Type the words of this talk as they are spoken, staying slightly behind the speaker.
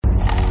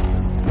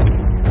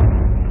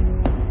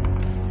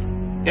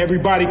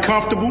Everybody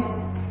comfortable?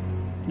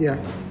 Yeah.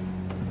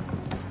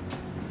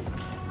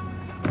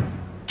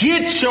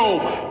 Get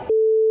your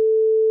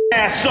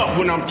ass up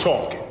when I'm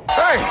talking.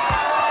 Hey,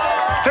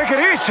 take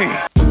it easy.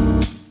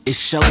 It's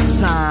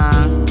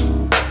showtime.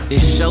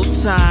 It's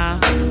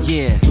showtime.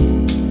 Yeah.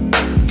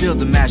 Feel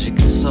the magic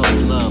and soul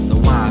of the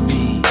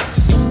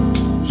YBs.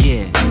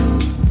 Yeah.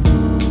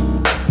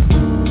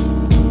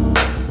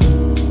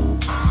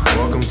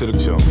 Welcome to the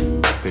show.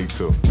 Take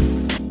two.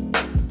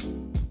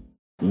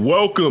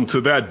 Welcome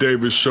to That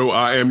Davis Show.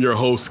 I am your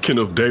host,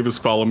 Kenneth Davis.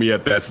 Follow me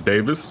at That's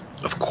Davis.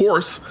 Of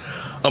course,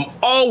 I'm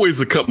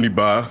always accompanied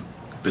by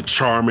the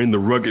charming, the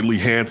ruggedly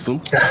handsome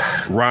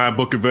Ryan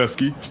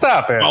Bukoveski.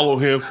 Stop it. Follow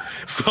him.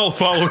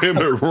 Follow him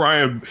at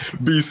Ryan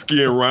B.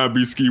 Ski and Ryan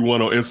B. Ski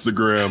 1 on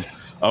Instagram.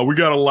 We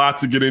got a lot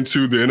to get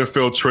into. The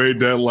NFL trade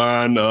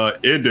deadline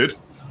ended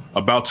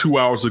about 2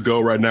 hours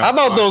ago right now. How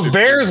about those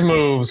Bears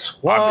moves?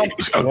 I mean,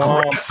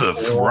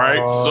 aggressive,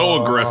 right?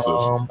 So aggressive.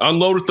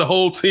 Unloaded the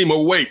whole team.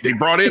 Oh, wait, they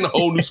brought in a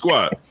whole new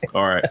squad.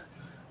 All right.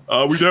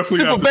 We definitely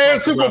Super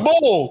Bears Super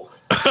Bowl.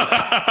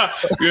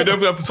 We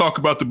definitely have to talk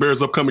about the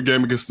Bears' upcoming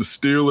game against the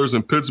Steelers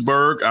in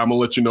Pittsburgh. I'm going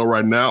to let you know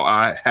right now,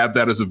 I have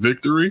that as a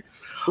victory.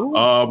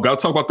 Got to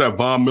talk about that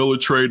Von Miller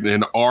trade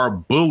and our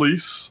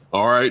bullies.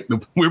 All right.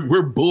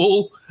 We're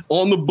bull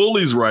on the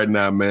bullies right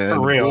now, man. For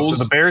real. Bulls,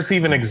 Do the Bears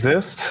even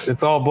exist?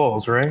 It's all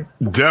Bulls, right?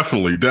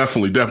 Definitely.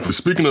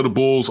 Speaking of the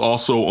Bulls,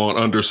 also on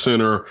Under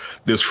Center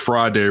this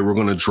Friday, we're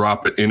going to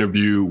drop an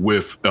interview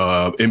with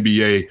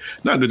NBA,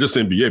 not just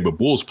NBA, but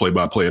Bulls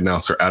play-by-play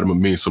announcer Adam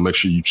Amin. So make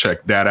sure you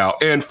check that out.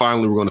 And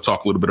finally, we're going to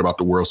talk a little bit about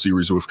the World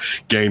Series with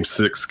Game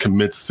 6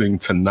 commencing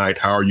tonight.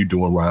 How are you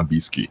doing, Ryan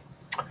Beaskey?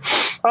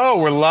 Oh,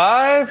 we're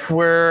live.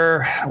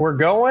 We're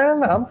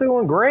going. I'm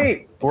feeling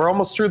great. We're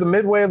almost through the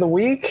midway of the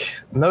week.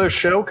 Another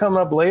show coming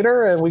up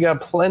later, and we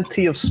got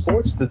plenty of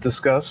sports to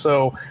discuss.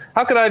 So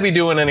how could I be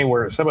doing any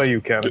worse? How about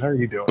you, Kevin? How are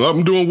you doing?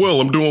 I'm doing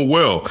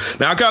well.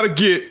 Now, I got to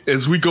get,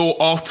 as we go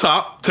off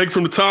top, take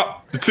from the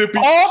top, the tippy.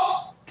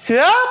 Off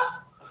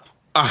top?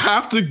 I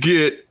have to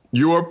get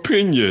your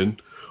opinion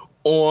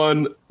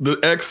on the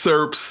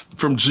excerpts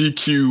from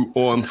GQ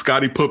on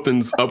Scottie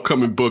Pippen's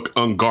upcoming book,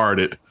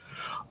 Unguarded.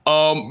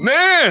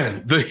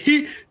 Man,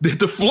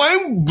 the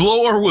flame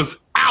blower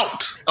was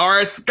out. All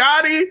right,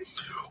 Scottie.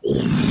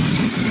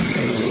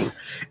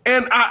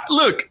 And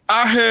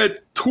I had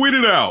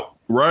tweeted out,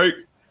 right,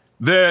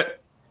 that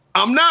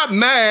I'm not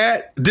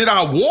mad. Did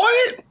I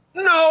want it?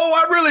 No,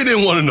 I really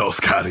didn't want to know,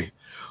 Scottie.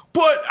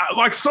 But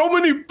like so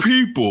many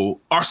people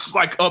are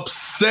like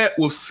upset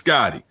with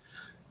Scottie.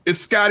 Is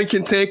Scottie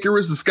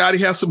cantankerous? Does Scottie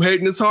have some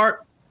hate in his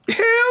heart?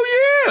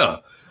 Hell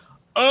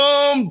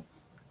yeah.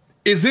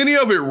 Is any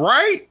of it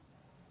right?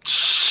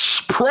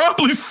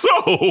 Probably so.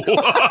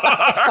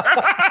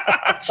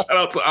 Shout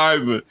out to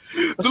Ivan.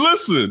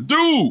 Listen,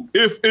 dude,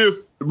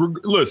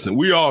 listen,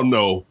 we all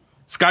know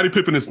Scottie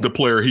Pippen is the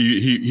player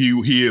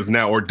he is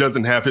now, or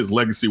doesn't have his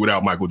legacy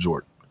without Michael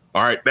Jordan.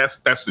 All right, that's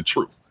the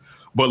truth.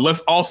 But let's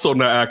also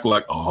not act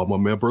like, oh, my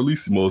man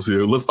Berlissimo's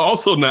here. Let's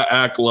also not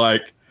act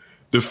like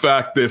the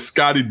fact that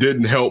Scottie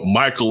didn't help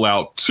Michael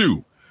out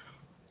too.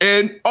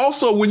 And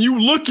also, when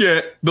you look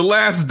at The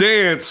Last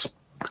Dance,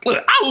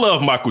 look, I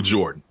love Michael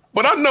Jordan,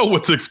 but I know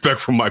what to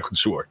expect from Michael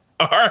Jordan.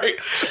 All right?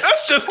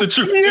 That's just the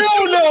truth. You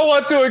don't know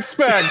what to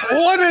expect.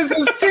 What is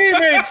his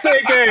teammates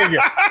thinking?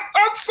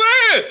 I'm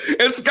saying.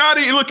 And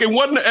Scottie, look, in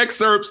one of the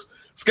excerpts,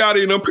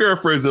 Scottie, and I'm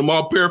paraphrasing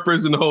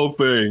the whole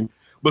thing,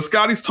 but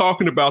Scottie's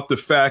talking about the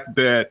fact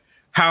that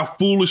how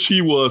foolish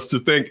he was to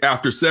think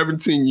after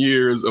 17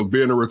 years of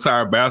being a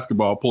retired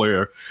basketball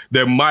player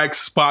that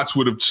Mike's spots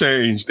would have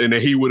changed and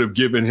that he would have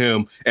given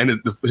him and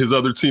his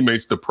other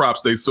teammates the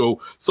props they so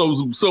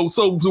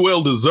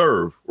well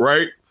deserve,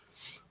 right?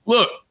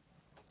 Look,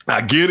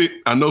 I get it.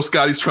 I know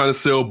Scottie's trying to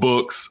sell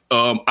books.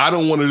 I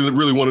don't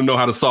really want to know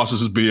how the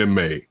sausage is being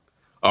made,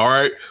 all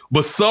right?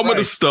 But some of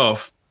the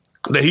stuff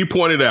that he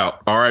pointed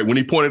out, all right, when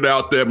he pointed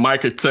out that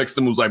Mike had texted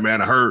him, was like,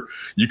 man, I heard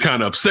you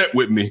kind of upset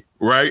with me,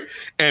 right?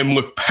 And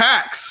with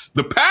Pax,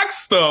 the Pax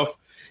stuff,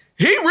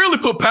 he really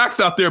put Pax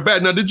out there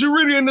bad. Now, did you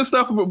read any of this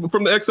stuff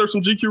from the excerpts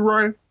from GQ,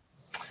 Ryan?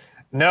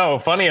 No,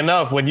 funny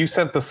enough, when you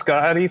sent the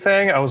Scottie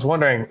thing, I was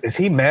wondering, is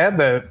he mad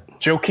that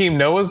Joakim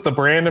Noah's the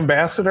brand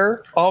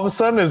ambassador all of a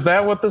sudden? Is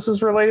that what this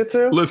is related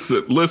to?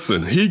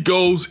 Listen, he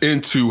goes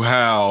into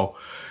how...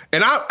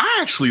 And I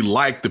actually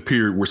liked the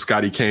period where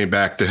Scottie came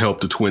back to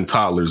help the twin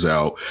toddlers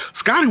out.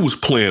 Scottie was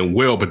playing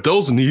well, but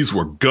those knees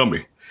were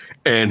gummy.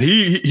 And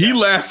he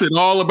lasted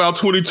all about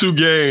 22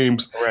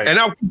 games. Right. And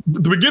at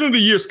the beginning of the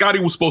year, Scottie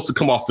was supposed to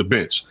come off the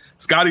bench.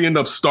 Scottie ended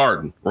up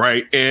starting,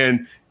 right?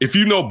 And if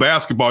you know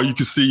basketball, you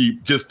can see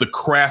just the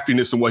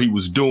craftiness and what he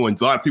was doing.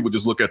 A lot of people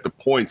just look at the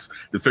points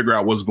to figure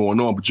out what's going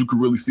on, but you could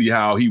really see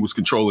how he was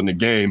controlling the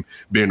game,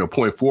 being a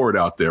point forward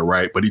out there,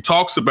 right? But he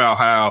talks about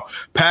how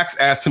Pax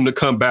asked him to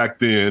come back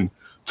then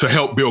to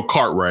help Bill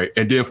Cartwright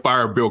and then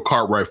fire Bill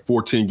Cartwright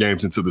 14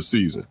 games into the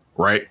season,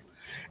 right?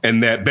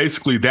 And that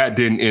basically that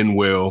didn't end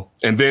well.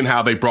 And then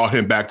how they brought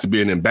him back to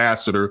be an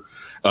ambassador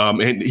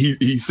And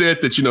he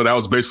said that, that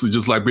was basically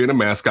just like being a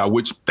mascot,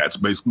 which that's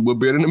basically what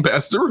being an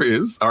ambassador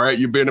is. All right,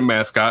 you're being a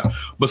mascot.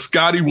 But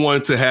Scotty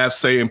wanted to have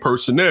say in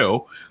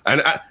personnel.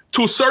 And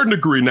to a certain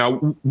degree, now,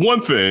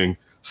 one thing,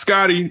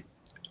 Scotty,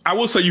 I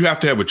will say you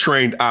have to have a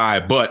trained eye,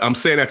 but I'm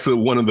saying that to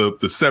one of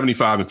the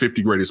 75 and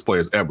 50 greatest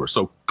players ever.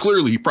 So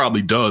clearly he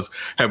probably does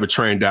have a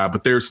trained eye,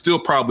 but there's still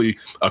probably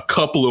a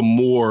couple of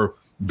more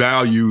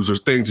values or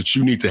things that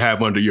you need to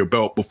have under your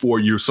belt before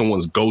you're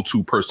someone's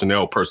go-to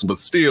personnel person. But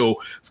still,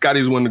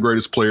 Scotty's one of the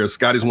greatest players.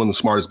 Scotty's one of the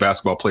smartest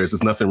basketball players.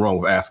 There's nothing wrong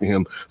with asking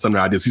him some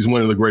ideas. He's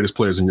one of the greatest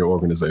players in your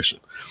organization.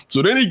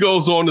 So then he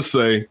goes on to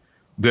say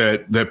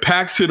that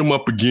Pax hit him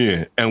up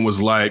again and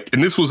was like,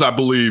 and this was, I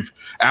believe,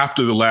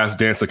 after The Last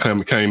Dance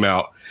that came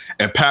out,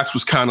 and Pax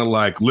was kind of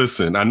like,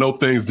 listen, I know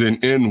things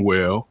didn't end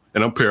well,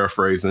 and I'm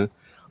paraphrasing,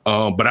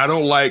 but I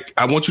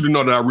want you to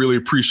know that I really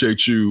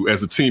appreciate you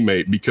as a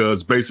teammate,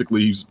 because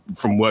basically,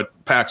 from what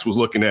Pax was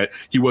looking at,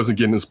 he wasn't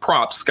getting his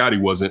props, Scotty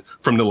wasn't,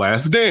 from The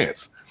Last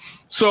Dance.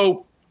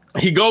 So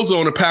he goes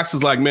on, and Pax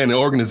is like, man, the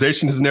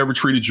organization has never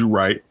treated you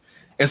right.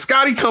 And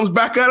Scotty comes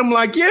back at him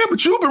like, yeah,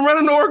 but you've been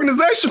running the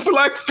organization for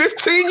like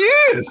 15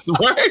 years,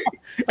 right?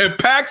 And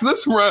Pax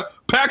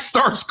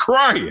starts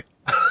crying,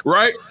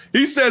 right?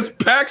 He says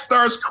Pax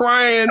starts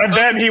crying. And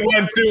then he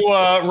went to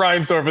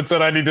Reinsdorf and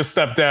said, I need to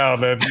step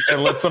down and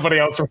let somebody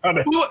else run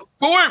it.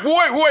 But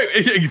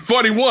wait.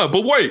 Funny one.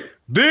 But wait.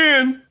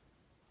 Then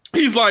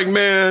he's like,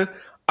 man,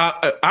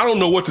 I don't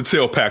know what to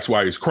tell Pax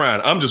why he's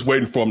crying. I'm just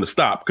waiting for him to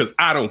stop because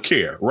I don't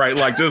care, right?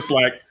 Like, just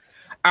like,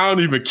 I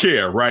don't even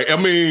care, right? I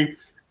mean,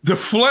 the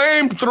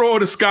flamethrower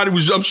to Scotty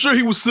I'm sure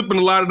he was sipping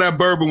a lot of that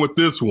bourbon with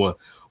this one.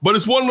 But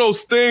it's one of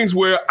those things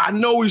where I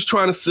know he's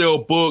trying to sell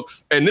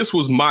books, and this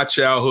was my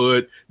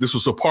childhood. This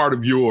was a part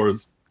of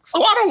yours.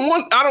 So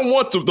I don't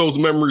want those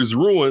memories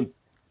ruined.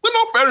 But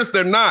no fairness,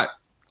 they're not.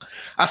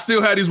 I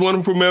still had these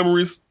wonderful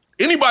memories.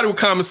 Anybody with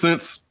common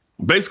sense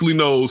basically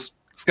knows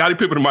Scottie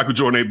Pippen and Michael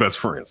Jordan ain't best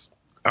friends.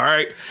 All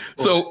right.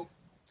 So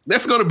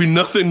that's going to be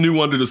nothing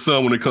new under the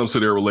sun when it comes to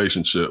their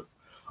relationship.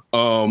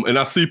 And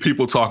I see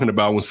people talking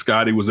about when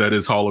Scotty was at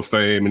his Hall of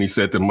Fame and he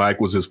said that Mike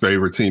was his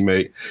favorite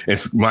teammate,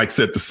 and Mike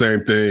said the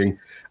same thing.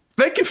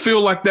 They can feel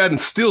like that and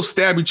still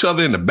stab each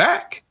other in the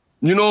back.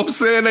 You know what I'm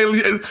saying?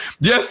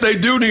 Yes, they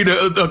do need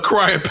a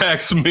crying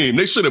Pax meme.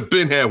 They should have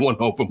had one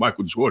home for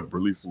Michael Jordan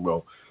releasing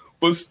though.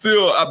 But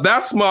still,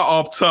 that's my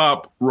off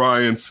top,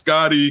 Ryan.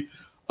 Scotty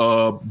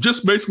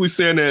just basically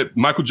saying that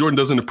Michael Jordan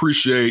doesn't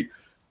appreciate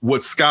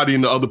what Scotty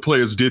and the other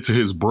players did to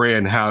his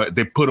brand, how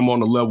they put him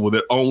on a level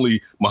that only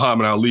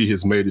Muhammad Ali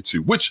has made it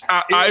to, which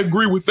I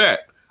agree with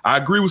that. I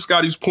agree with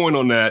Scotty's point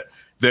on that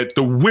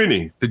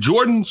the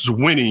Jordan's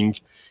winning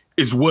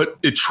is what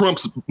it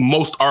trumps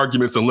most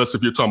arguments, unless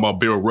if you're talking about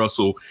Bill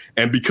Russell.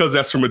 And because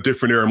that's from a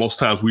different era, most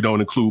times we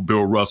don't include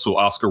Bill Russell,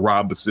 Oscar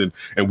Robertson,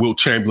 and Wilt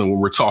Chamberlain when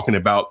we're talking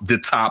about the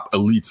top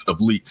elites of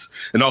elites.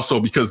 And also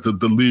because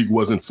the league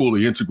wasn't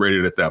fully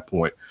integrated at that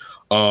point.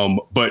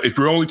 But if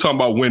you're only talking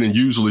about winning,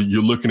 usually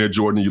you're looking at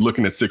Jordan, you're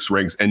looking at 6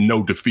 rings and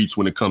no defeats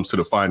when it comes to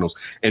the finals.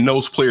 And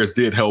those players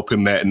did help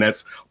him that. And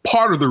that's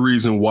part of the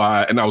reason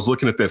why. And I was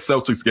looking at that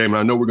Celtics game, and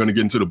I know we're going to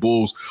get into the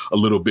Bulls a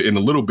little bit.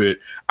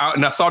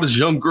 And I saw this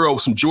young girl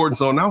with some Jordans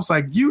on. And I was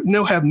like,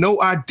 have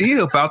no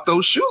idea about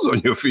those shoes on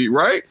your feet,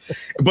 right?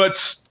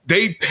 But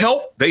they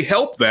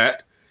helped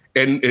that.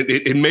 And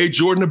it made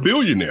Jordan a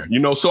billionaire,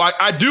 So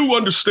I do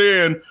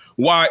understand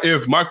why,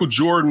 if Michael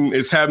Jordan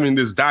is having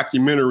this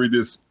documentary,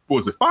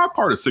 was it 5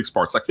 parts or 6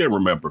 parts? I can't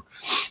remember.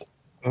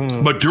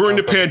 But during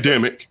the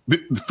pandemic,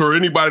 for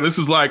anybody, this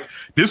was like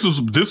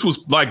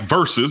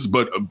Versus,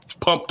 but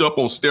pumped up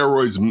on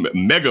steroids,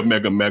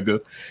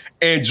 mega.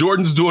 And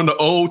Jordan's doing the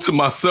ode to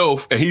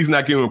myself, and he's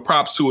not giving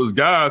props to his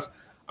guys.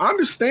 I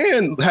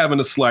understand having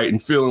a slight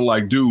and feeling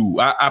like, dude,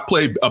 I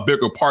played a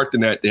bigger part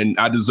than that, and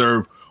I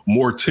deserve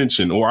more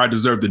attention, or I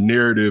deserve the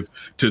narrative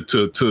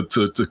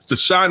to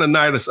shine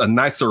a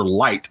nicer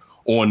light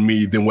on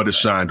me than what it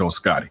shined on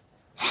Scotty.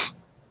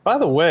 By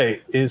the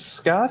way, is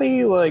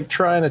Scotty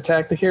trying a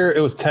tactic here? It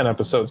was 10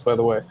 episodes, by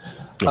the way.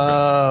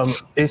 Okay.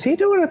 Is he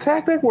doing a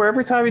tactic where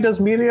every time he does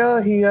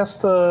media, he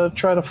has to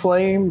try to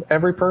flame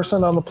every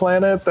person on the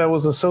planet that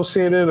was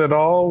associated at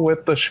all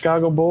with the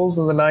Chicago Bulls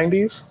in the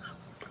 90s?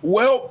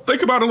 Well,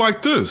 think about it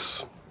like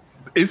this.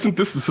 Isn't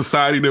this the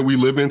society that we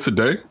live in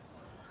today?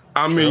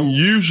 I mean,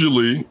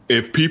 usually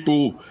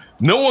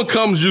no one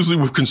comes usually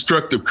with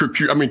constructive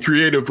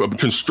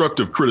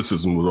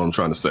criticism is what I'm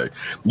trying to say.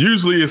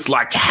 Usually it's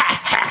like,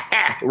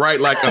 right?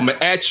 Like, I'm going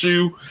to at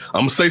you.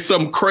 I'm going to say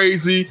something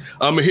crazy.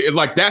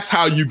 That's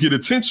how you get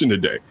attention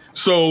today.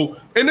 So,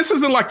 and this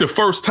isn't like the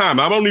first time.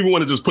 I don't even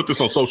want to just put this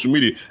on social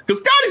media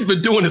because Scotty's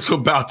been doing this for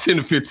about 10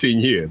 to 15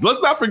 years.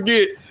 Let's not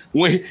forget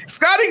when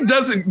Scotty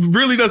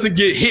doesn't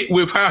get hit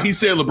with how he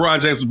said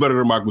LeBron James was better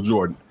than Michael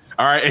Jordan.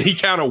 All right. And he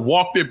kind of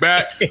walked it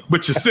back,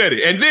 but you said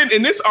it. And then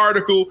in this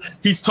article,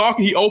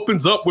 he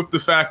opens up with the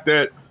fact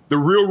that the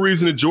real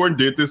reason that Jordan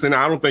did this, and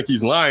I don't think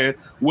he's lying,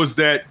 was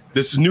that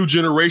this new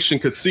generation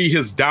could see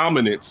his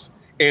dominance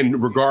in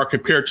regard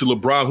compared to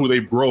LeBron, who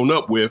they've grown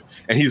up with.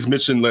 And he's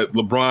mentioned that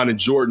LeBron and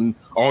Jordan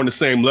are on the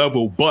same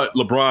level, but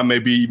LeBron may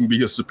even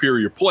be a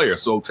superior player.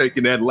 So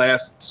taking that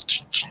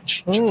last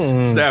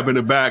stab in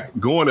the back,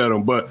 going at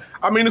him. But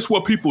I mean, it's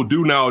what people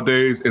do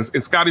nowadays. And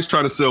Scotty's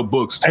trying to sell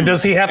books too. And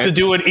does he have to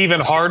do it even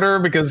harder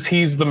because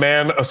he's the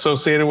man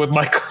associated with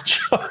Michael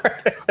Jordan?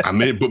 I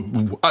mean,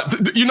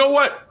 but you know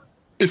what?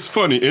 It's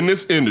funny in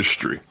this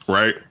industry,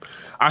 right?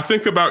 I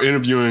think about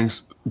interviewing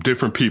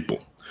different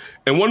people.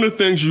 And one of the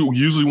things you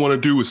usually want to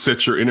do is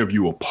set your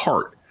interview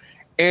apart.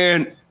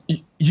 And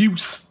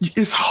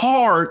it's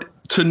hard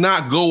to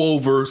not go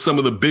over some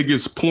of the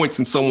biggest points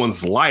in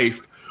someone's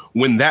life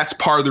when that's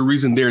part of the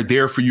reason they're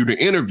there for you to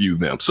interview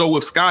them. So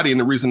with Scotty,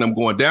 and the reason I'm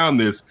going down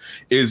this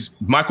is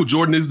Michael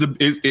Jordan is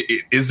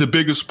the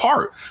biggest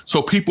part.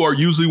 So people are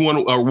usually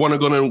going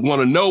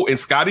to know, and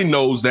Scotty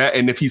knows that.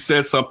 And if he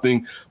says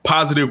something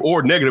positive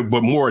or negative,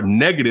 but more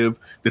negative,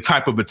 the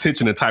type of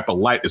attention and type of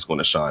light is going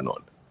to shine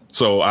on.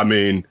 So I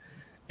mean,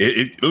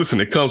 listen,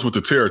 it comes with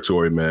the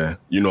territory, man.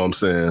 You know what I'm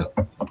saying?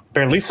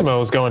 Barlissimo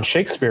is going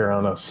Shakespeare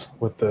on us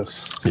with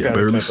this. Yeah,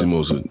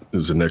 Barlissimo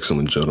is an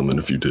excellent gentleman.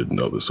 If you didn't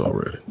know this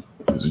already,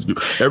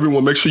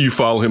 everyone, make sure you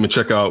follow him and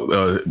check out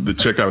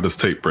this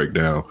tape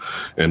breakdown,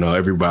 and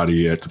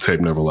everybody at the Tape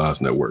Never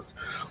Lies Network.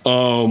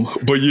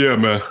 But yeah,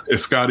 man,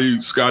 it's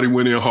Scotty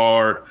went in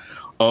hard.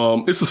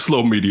 It's a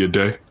slow media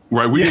day,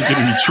 right? We didn't get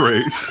any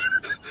trades.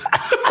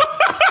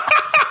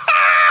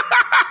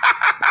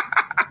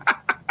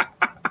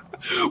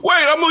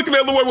 Wait, I'm looking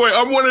at the way.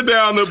 I'm running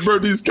down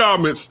these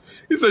comments.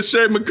 He said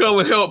Shea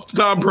McCullough helped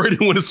Tom Brady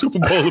win a Super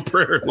Bowl,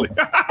 apparently.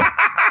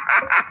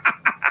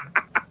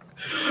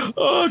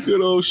 Oh,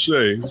 good old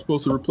Shea. He's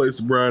supposed to replace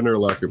Brian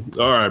Urlacher.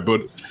 All right,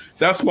 but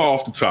that's my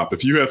off the top.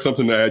 If you had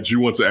something to add, you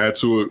want to add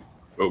to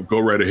it, go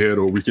right ahead,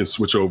 or we can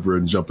switch over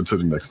and jump into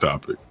the next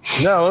topic.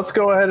 No, let's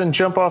go ahead and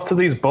jump off to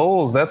these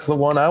Bulls. That's the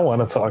one I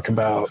want to talk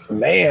about.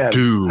 Man,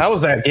 dude, how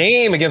was that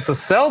game against the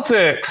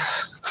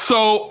Celtics?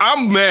 So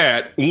I'm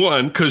mad,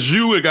 one, because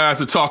you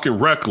guys are talking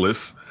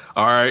reckless.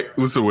 All right.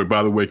 So,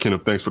 by the way,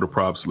 Kenneth, thanks for the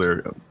props,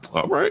 Larry.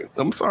 All right.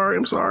 I'm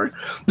sorry.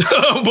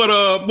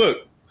 But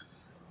look,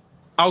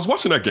 I was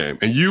watching that game,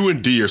 and you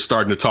and D are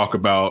starting to talk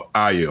about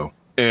Ayo.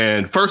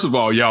 And first of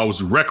all, y'all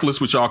was reckless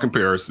with y'all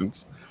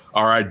comparisons.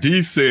 All right.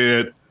 D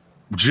said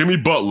Jimmy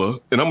Butler,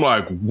 and I'm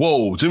like,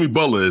 whoa, Jimmy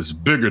Butler is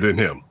bigger than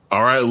him.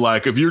 All right.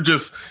 Like, if you're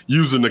just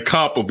using the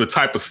comp of the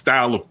type of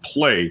style of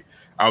play,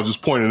 I was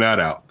just pointing that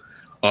out.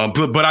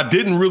 But I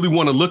didn't really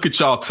want to look at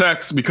y'all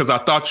text because I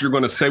thought you were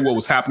going to say what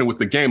was happening with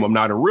the game. I'm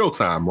not in real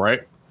time,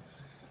 right?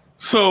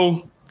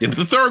 So in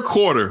the third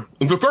quarter,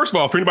 first of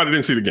all, for anybody who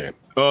didn't see the game,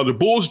 the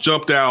Bulls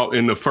jumped out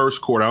in the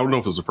first quarter. I don't know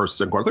if it was the first or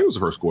second quarter. I think it was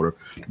the first quarter.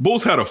 The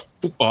Bulls had a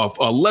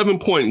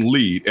 11-point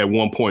lead at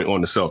one point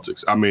on the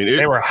Celtics. I mean,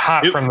 they were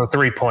hot from the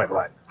 3-point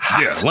line.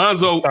 Hot. Yeah,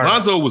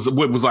 Lonzo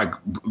was like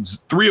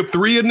 3 of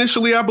 3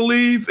 initially, I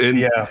believe,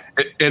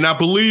 and I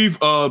believe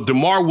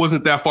DeMar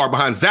wasn't that far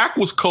behind. Zach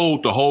was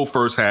cold the whole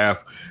first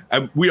half.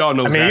 We all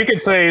know. I mean, you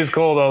could say he's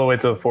cold all the way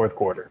to the fourth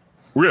quarter.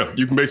 Yeah,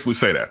 you can basically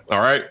say that.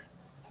 All right.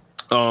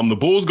 The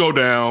Bulls go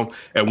down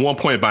at one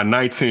point by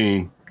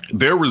 19.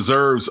 Their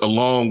reserves,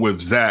 along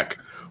with Zach,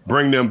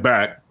 bring them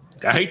back.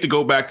 I hate to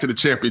go back to the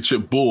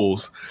championship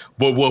Bulls,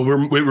 but what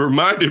it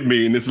reminded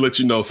me, and this lets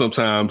you know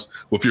sometimes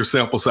with your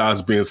sample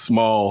size being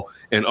small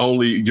and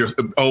only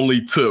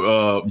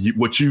to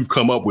what you've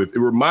come up with, it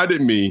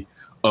reminded me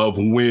of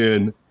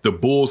when the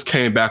Bulls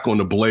came back on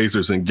the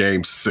Blazers in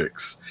Game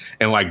 6,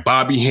 and like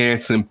Bobby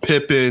Hansen,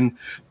 Pippen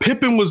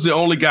was the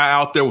only guy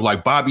out there with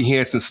like Bobby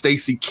Hansen,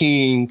 Stacey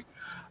King.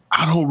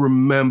 I don't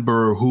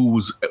remember who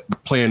was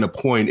playing the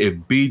point. If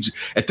BJ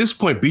at this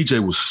point, BJ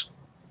was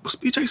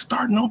BJ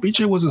starting? No,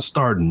 BJ wasn't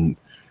starting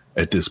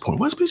at this point.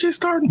 Was BJ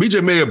starting?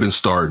 BJ may have been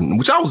starting,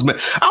 which I was mad.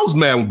 I was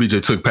mad when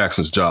BJ took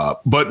Paxson's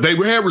job, but they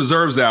had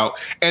reserves out,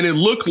 and it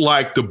looked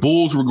like the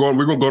Bulls were going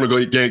to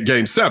go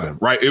game 7,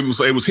 right? It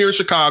was here in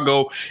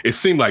Chicago. It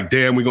seemed like,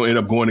 damn, we're going to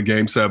end up going to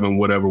game 7,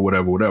 whatever,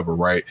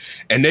 right?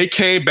 And they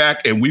came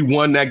back, and we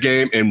won that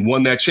game and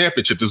won that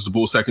championship. This is the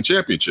Bulls' second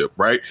championship,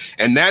 right?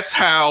 And that's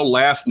how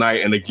last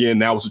night, and again,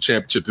 that was a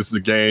championship. This is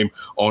a game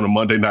on a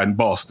Monday night in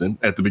Boston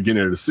at the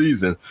beginning of the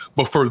season.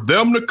 But for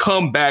them to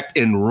come back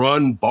and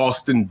run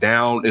Boston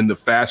down in the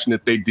fashion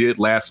that they did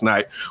last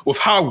night, with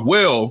how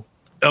well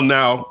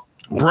now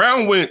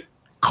Brown went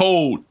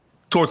cold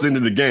towards the end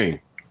of the game.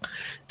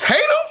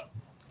 Tatum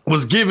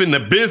was giving the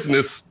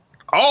business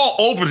all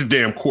over the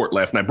damn court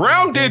last night.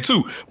 Brown did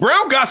too.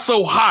 Brown got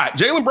so hot.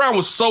 Jaylen Brown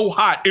was so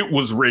hot, it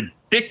was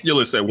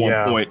ridiculous at one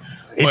point.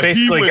 He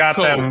basically got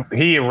them.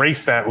 He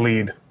erased that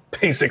lead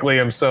basically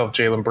himself,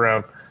 Jaylen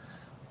Brown.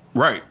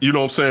 Right. You know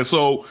what I'm saying?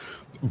 So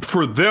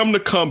for them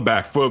to come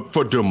back, for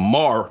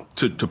DeMar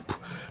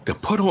to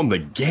put on the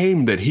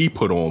game that he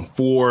put on,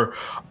 for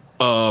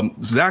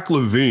Zach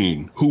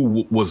LaVine,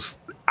 who was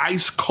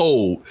ice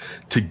cold,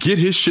 to get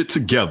his shit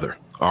together,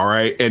 all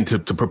right, and to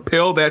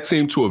propel that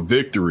team to a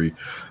victory.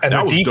 And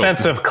the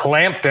defensive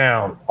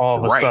clampdown all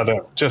of a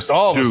sudden. Just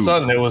all of a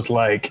sudden, it was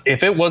like,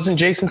 if it wasn't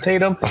Jason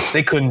Tatum,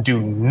 they couldn't do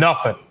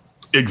nothing.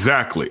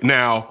 Exactly.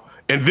 Now,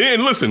 and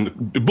then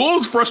listen, the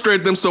Bulls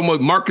frustrated them so much.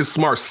 Marcus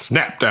Smart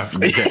snapped after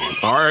the game.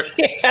 All right.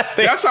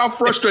 That's how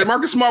frustrated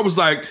Marcus Smart was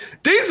like,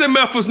 these in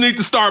Memphis need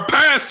to start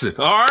passing.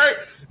 All right.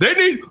 They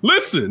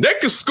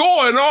can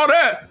score and all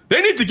that.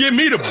 They need to give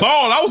me the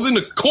ball. I was in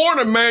the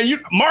corner, man.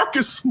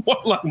 Marcus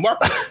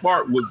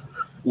Smart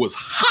was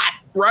hot,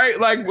 right?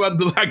 Like,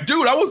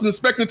 dude, I wasn't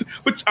expecting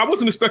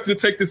to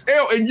take this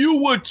L, and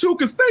you would too,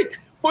 because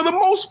for the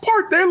most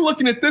part, they're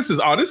looking at this as,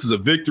 this is a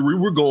victory.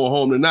 We're going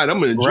home tonight. I'm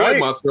going to enjoy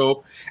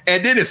myself.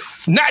 And then it's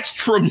snatched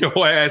from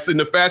your ass in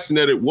the fashion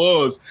that it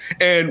was.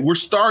 And we're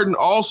starting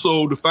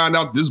also to find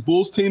out this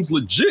Bulls team's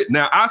legit.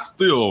 Now,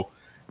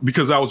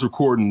 because I was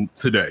recording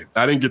today,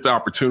 I didn't get the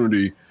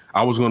opportunity.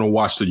 I was going to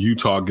watch the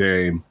Utah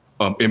game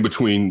in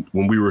between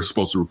when we were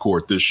supposed to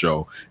record this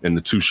show and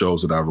the 2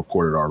 shows that I've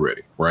recorded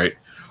already, right?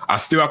 I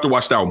still have to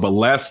watch that one. But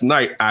last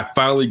night, I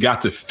finally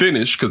got to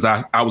finish because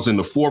I was in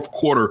the 4th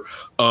quarter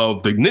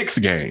of the Knicks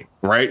game,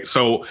 right?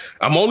 So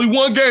I'm only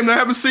one game that I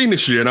haven't seen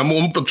this year, and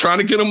I'm trying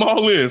to get them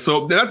all in.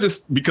 So not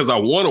just because I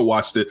want to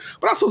watch it,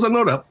 but also I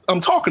know that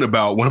I'm talking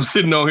about when I'm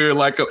sitting on here.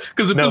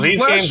 Because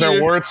these games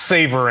are worth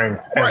savoring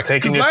and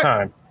taking your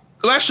time.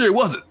 Last year it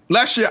wasn't.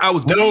 Last year I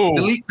was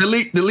delete.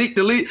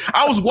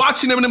 I was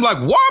watching them and I'm like,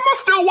 why am I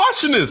still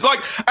watching this? Like,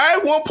 I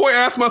at one point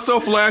asked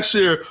myself last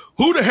year,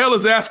 who the hell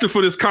is asking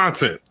for this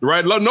content,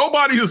 right?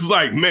 Nobody is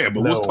like, man, but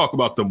let's talk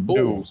about the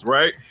Bulls,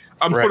 right?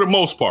 For the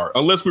most part,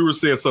 unless we were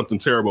saying something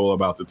terrible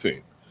about the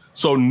team.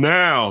 So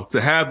now to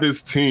have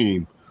this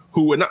team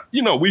who, and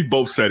we've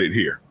both said it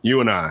here,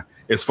 you and I,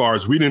 as far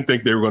as we didn't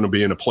think they were going to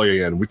be in a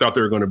play-in. We thought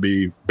they were going to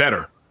be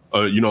better.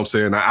 You know what I'm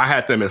saying? I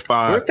had them at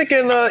 5. We're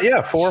thinking,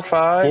 4 or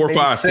 5. 4 or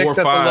 5, 4 or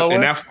 5.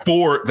 And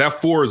that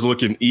 4 is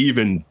looking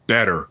even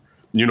better.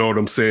 You know what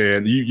I'm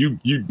saying?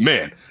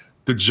 Man,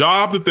 the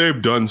job that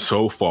they've done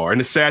so far, and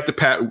it's sad that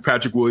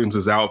Patrick Williams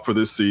is out for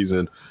this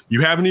season.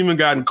 You haven't even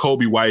gotten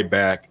Kobe White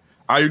back.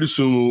 Ayo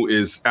Dosunmu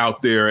is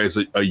out there as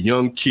a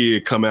young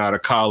kid coming out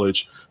of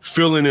college,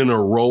 filling in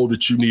a role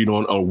that you need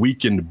on a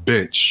weekend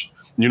bench.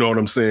 You know what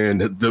I'm saying?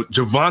 The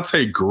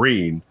Javonte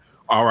Green.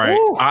 All right.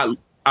 Ooh.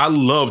 I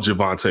love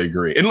Javonte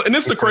Green. And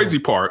this is the crazy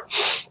part.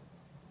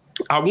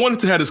 I wanted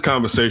to have this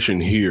conversation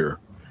here,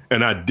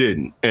 and I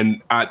didn't.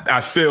 And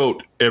I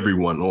failed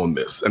everyone on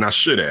this, and I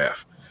should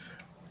have.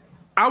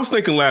 I was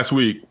thinking last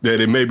week that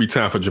it may be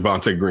time for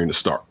Javonte Green to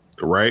start,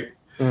 right?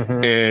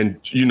 Mm-hmm. And,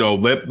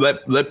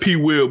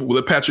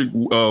 let Patrick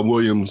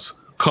Williams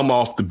come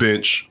off the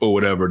bench or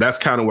whatever. That's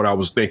kind of what I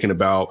was thinking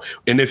about.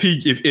 And if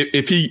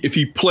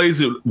he plays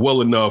it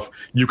well enough,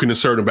 you can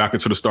insert him back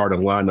into the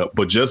starting lineup.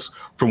 But just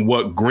from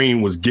what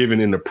Green was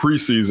given in the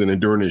preseason and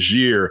during this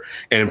year,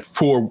 and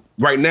for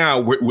right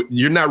now,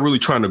 you're not really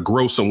trying to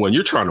grow someone.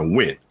 You're trying to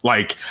win.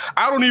 Like,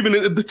 I don't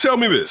even tell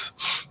me this.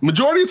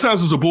 Majority of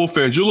times as a Bull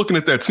fan, you're looking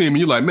at that team and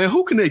you're like, man,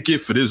 who can they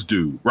get for this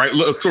dude? Right?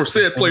 For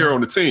said player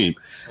on the team.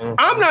 Mm-hmm.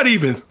 I'm not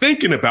even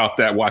thinking about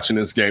that watching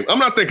this game. I'm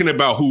not thinking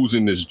about who's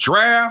in this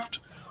draft.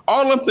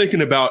 All I'm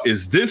thinking about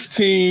is this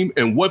team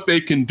and what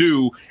they can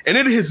do. And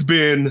it has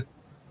been,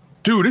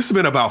 this has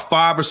been about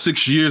 5 or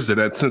 6 years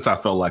since I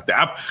felt like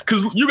that.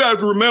 Because you got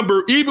to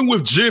remember, even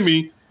with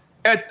Jimmy,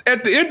 at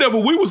the end of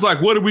it, we was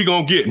like, what are we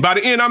going to get? And by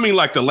the end, I mean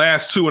like the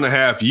last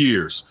 2.5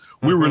 years,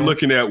 we were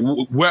looking at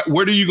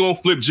what are you going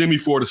to flip Jimmy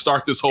for to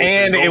start this whole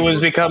thing? And it was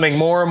becoming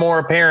more and more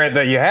apparent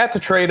that you had to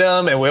trade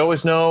him. And we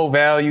always know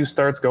value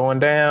starts going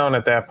down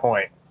at that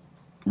point.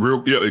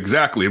 Yeah,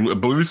 exactly. And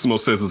Bellissimo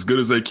says as good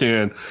as they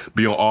can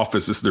be on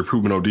offense, it's their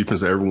proven on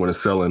defense that everyone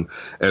is selling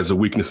as a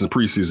weakness in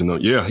preseason.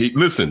 Yeah,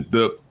 listen,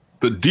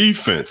 the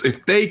defense,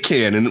 if they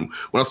can, and when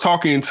I was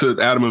talking to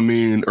Adam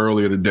Amin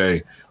earlier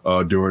today,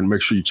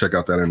 make sure you check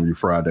out that interview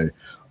Friday.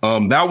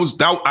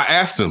 I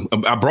asked him,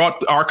 I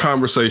brought our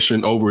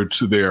conversation over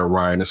to there,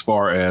 Ryan, as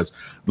far as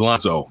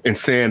Lonzo and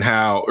saying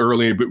how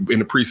early in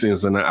the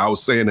preseason, I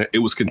was saying that it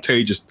was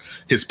contagious,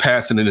 his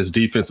passing and his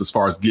defense as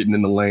far as getting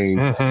in the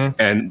lanes. Mm-hmm.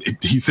 And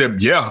he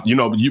said, yeah,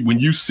 when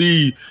you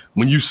see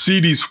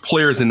these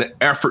players and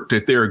the effort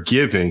that they're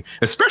giving,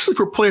 especially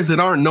for players that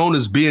aren't known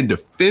as being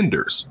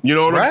defenders, you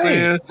know what I'm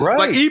saying? Right.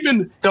 Like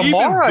even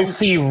DeMar, I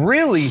see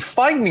really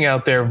fighting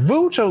out there.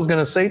 Vooch, I was going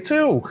to say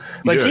too.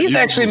 Like he's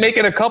actually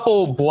making a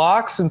couple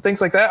blocks and things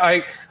like that.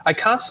 I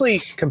constantly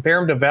compare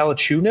him to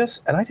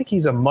Valanciunas, and I think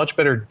he's a much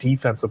better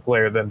defensive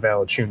player than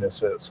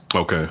Valanciunas is.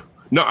 Okay.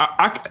 No,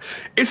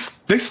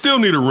 they still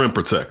need a rim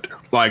protector.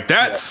 Like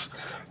that's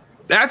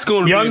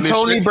going to be young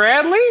Tony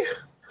Bradley.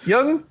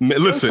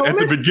 Listen, at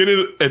the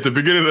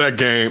beginning of that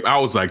game, I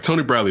was like,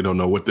 Tony Bradley don't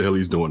know what the hell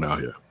he's doing out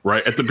here,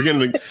 right? At the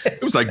beginning,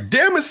 it was like,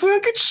 damn it,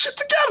 son, get shit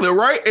together,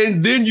 right?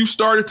 And then you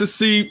started to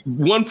see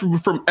one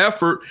from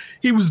effort.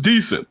 He was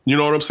decent, you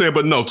know what I'm saying?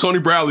 But no, Tony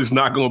Bradley's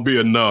not going to be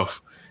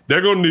enough.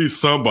 They're going to need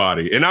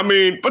somebody. And I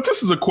mean, but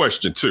this is a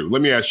question too.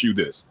 Let me ask you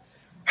this.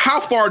 How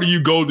far do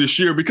you go this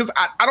year? Because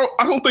I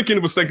don't think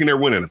anyone's thinking they're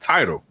winning a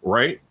title,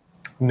 right?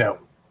 No.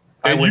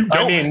 And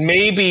I mean,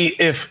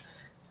 maybe if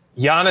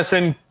Giannis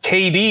and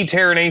KD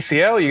tear an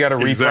ACL, you got to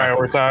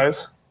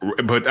reprioritize.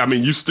 But I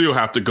mean, you still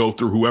have to go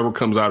through whoever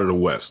comes out of the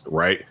West,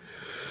 right?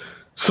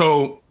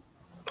 So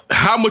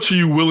how much are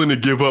you willing to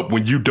give up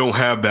when you don't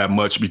have that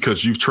much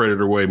because you've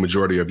traded away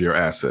majority of your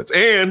assets?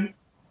 And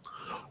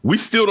we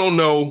still don't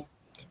know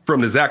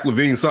from the Zach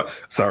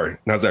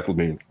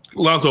LaVine,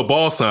 Lonzo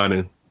Ball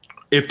signing,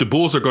 if the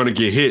Bulls are going to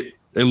get hit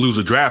and lose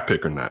a draft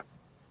pick or not.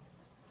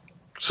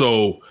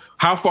 So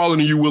how far are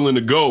you willing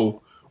to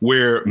go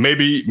where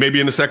maybe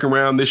in the second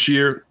round this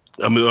year,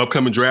 the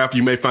upcoming draft,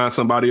 you may find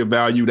somebody of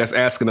value. That's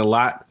asking a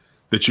lot,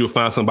 that you'll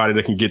find somebody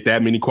that can get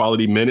that many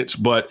quality minutes.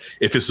 But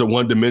if it's a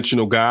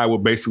one-dimensional guy where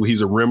basically he's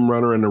a rim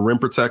runner and a rim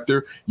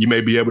protector, you may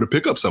be able to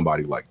pick up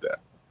somebody like that.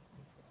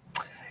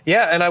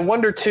 Yeah, and I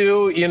wonder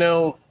too,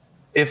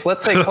 if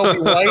let's say Kobe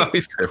White,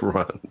 he said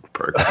Ron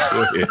Perkins.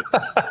 Go ahead.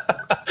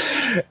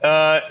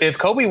 if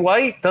Kobe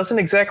White doesn't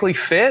exactly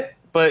fit,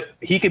 but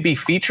he could be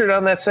featured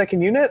on that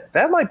second unit,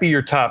 that might be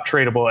your top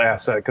tradable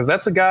asset, because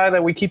that's a guy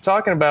that we keep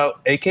talking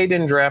about. AK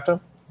didn't draft him,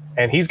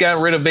 and he's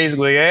gotten rid of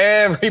basically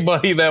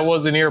everybody that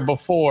wasn't here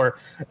before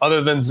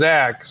other than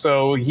Zach.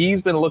 So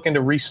he's been looking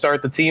to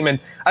restart the team. And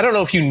I don't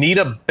know if you need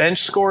a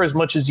bench scorer as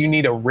much as you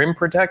need a rim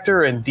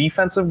protector and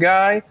defensive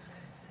guy,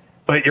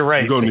 but you're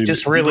right. You're going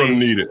to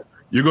need it.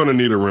 You're going to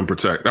need a rim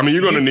protector. I mean,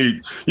 you're going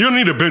to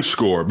need a bench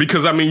scorer,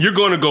 because, I mean, you're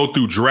going to go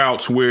through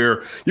droughts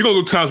where you're going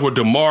to go times where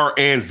DeMar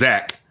and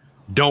Zach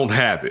don't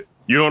have it.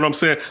 You know what I'm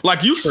saying?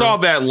 Like you saw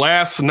that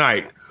last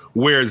night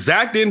where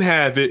Zach didn't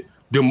have it.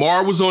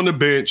 DeMar was on the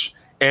bench.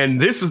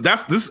 And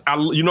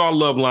I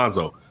love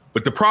Lonzo,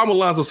 but the problem with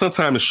Lonzo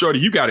sometimes is, shorty,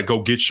 you got to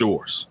go get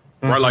yours,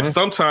 right? Like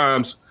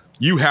sometimes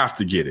you have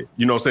to get it,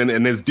 you know what I'm saying?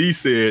 And as D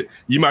said,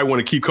 you might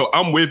want to keep,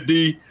 I'm with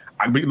D.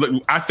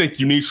 I think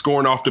you need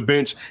scoring off the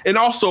bench. And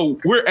also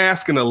we're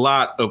asking a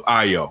lot of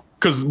Ayo,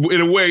 because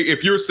in a way,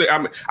 if you're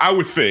saying, I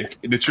would think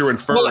that you're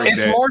inferring that.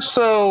 It's more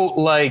so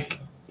like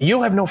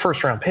you have no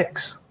first round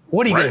picks.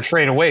 What are you going to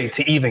trade away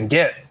to even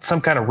get some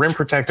kind of rim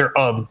protector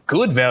of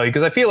good value?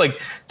 Because I feel like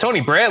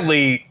Tony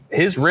Bradley,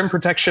 his rim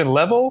protection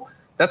level,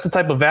 that's the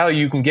type of value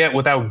you can get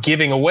without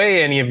giving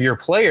away any of your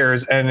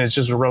players. And it's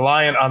just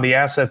reliant on the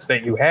assets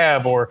that you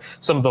have or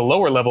some of the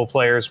lower level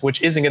players,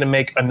 which isn't going to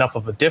make enough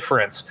of a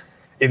difference.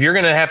 If you're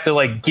going to have to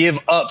like give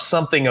up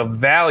something of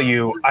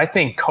value, I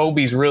think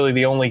Kobe's really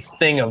the only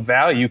thing of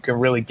value you can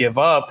really give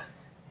up.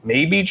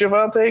 Maybe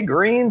Javonte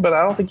Green, but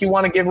I don't think you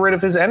want to get rid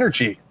of his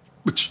energy.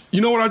 But you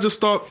know what I just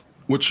thought?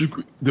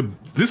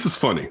 This is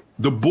funny.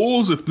 The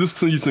Bulls, if this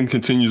season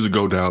continues to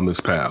go down this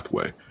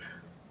pathway,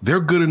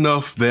 they're good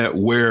enough that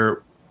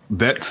where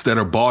vets that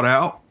are bought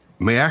out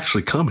may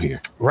actually come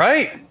here.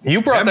 Right.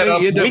 You brought that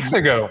up weeks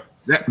ago.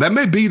 That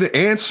may be the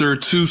answer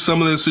to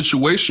some of the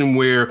situation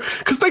where,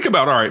 because think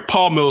about, all right,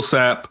 Paul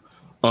Millsap,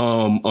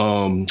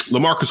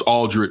 LaMarcus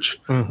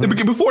Aldridge.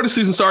 Before the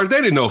season started, they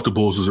didn't know if the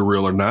Bulls was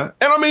real or not.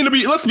 And I mean,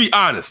 let's be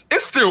honest,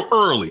 it's still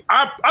early.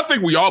 I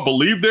think we all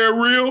believe they're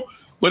real,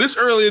 but it's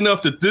early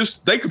enough that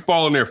they could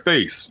fall on their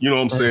face. You know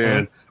what I'm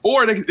saying?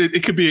 Or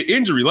it could be an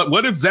injury. Like,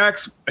 what if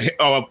Zach's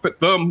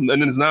thumb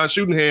and his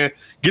non-shooting hand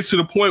gets to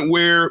the point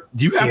where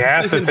you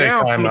have to sit him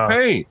down from the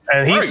pain?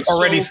 And he's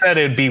already said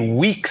it'd be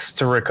weeks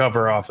to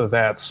recover off of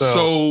that.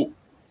 So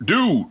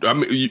dude, I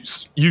mean,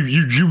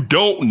 you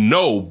don't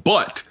know,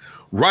 but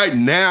right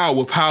now,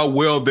 with how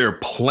well they're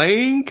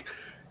playing,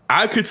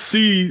 I could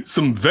see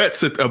some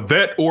vets, a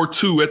vet or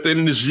two at the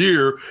end of this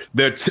year,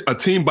 that a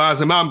team buys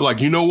them out and be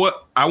like, you know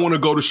what? I want to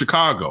go to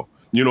Chicago.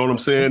 You know what I'm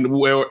saying?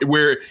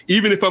 Where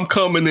even if I'm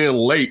coming in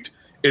late,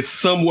 it's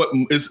somewhat,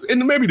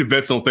 and maybe the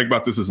vets don't think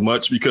about this as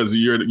much because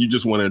you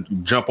just want to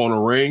jump on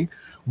a ring,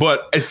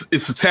 but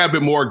it's a tad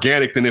bit more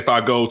organic than if I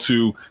go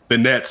to the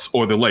Nets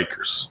or the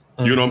Lakers.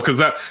 You know,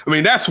 because I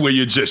mean, that's where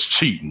you're just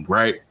cheating,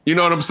 right? You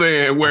know what I'm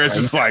saying? Where it's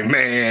just like,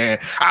 man,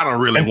 I don't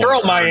really want to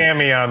throw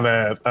Miami on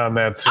that.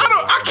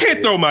 I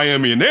can't throw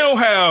Miami in. They don't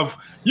have.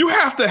 You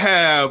have to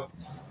have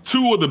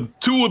two of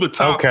the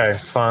top. Okay,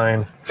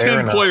 fine.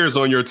 10 players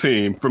on your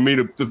team for me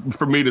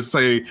to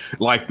say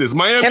like this.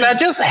 Miami. Can I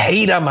just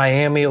hate on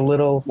Miami a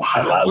little?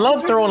 I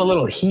love throwing a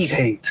little Heat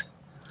hate.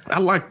 I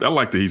like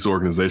the Heat's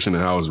organization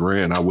and how it's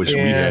ran. I wish we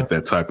had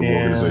that type of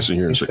organization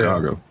here in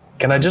Chicago.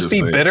 Can I just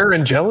be bitter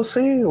and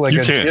jealousy? Like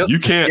you can't. You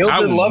can't.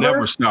 I will lover?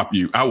 never stop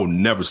you. I will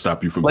never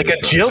stop you from like a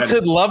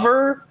jilted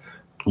lover.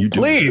 You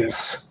do.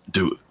 Please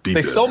do it.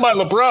 They stole my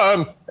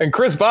LeBron and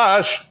Chris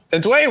Bosh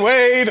and Dwayne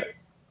Wade.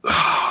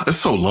 It's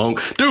so long,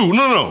 dude.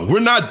 No,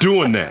 we're not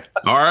doing that.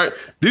 All right,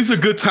 these are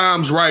good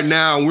times right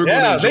now, and we're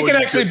going to enjoy. They can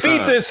actually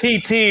beat this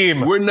Heat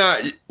team. We're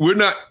not.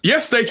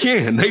 Yes, they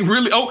can. They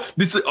really.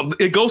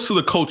 It goes to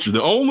the culture.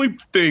 The only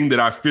thing that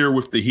I fear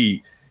with the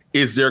Heat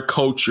is their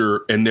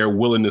culture and their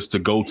willingness to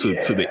go to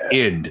the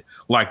end.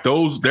 Like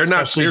those, they're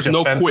especially not. There's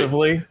no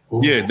quit.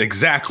 Ooh. Yeah,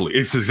 exactly.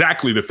 It's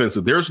exactly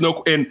defensive. There's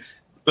no and.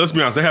 Let's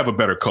be honest, they have a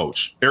better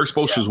coach. Erik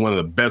Spoelstra is one of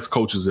the best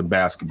coaches in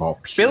basketball.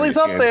 Billy's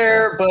up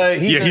there, but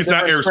he's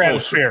not Erik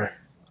Spoelstra.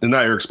 It's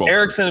not Erik Spoelstra.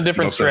 Eric's in a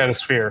different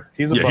stratosphere.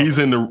 He's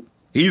in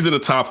the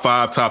top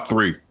 5, top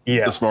 3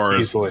 as far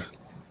as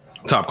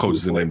top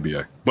coaches in the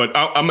NBA. But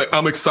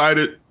I'm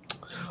excited.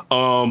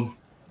 I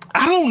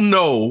don't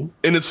know,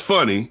 and it's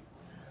funny.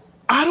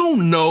 I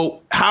don't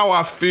know how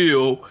I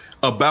feel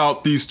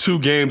about these two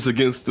games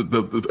against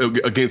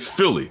against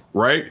Philly,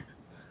 right?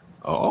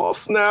 Oh,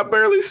 snap,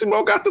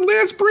 Barrelissimo got the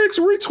Lance Briggs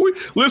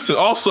retweet. Listen,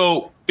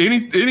 also,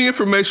 any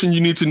information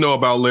you need to know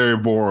about Larry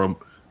Borum,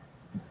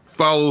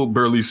 follow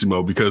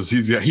Barrelissimo because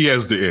he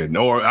has the end.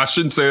 Or I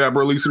shouldn't say that,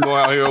 Barrelissimo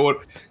out here,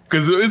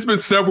 because it's been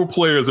several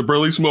players that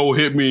Barrelissimo will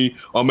hit me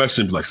on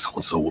Messenger and be like,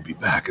 so-and-so will be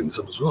back. And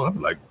so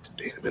I'm like,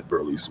 damn it,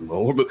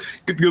 Barrelissimo. But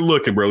good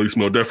looking,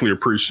 Barrelissimo. Definitely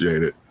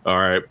appreciate it. All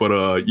right.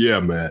 But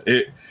yeah, man,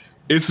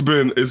 it's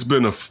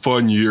been a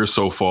fun year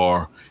so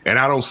far. And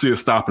I don't see it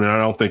stopping, and I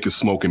don't think it's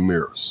smoke and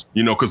mirrors,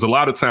 because a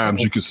lot of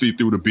times you can see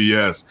through the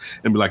BS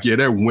and be like, yeah,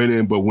 they're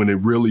winning, but when it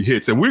really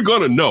hits, and we're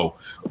going to know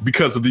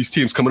because of these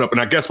teams coming up. And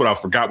I guess I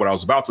forgot what I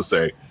was about to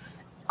say.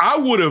 I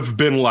would have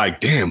been like,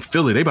 damn,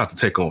 Philly, they about to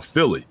take on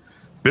Philly.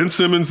 Ben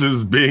Simmons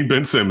is being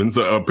Ben Simmons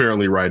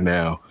apparently right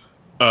now.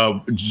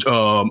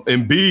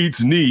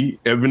 Embiid's knee,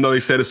 even though they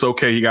said it's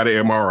okay, he got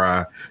an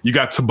MRI. You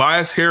got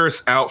Tobias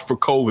Harris out for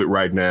COVID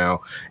right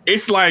now.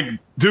 It's like,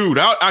 dude,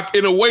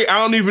 in a way, I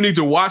don't even need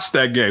to watch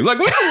that game. Like,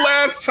 when's the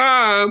last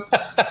time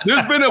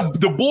there's been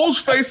the Bulls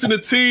facing a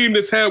team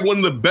that's had one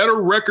of the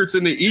better records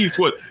in the East?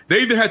 What,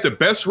 they either had the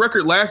best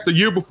record last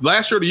year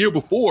or the year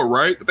before,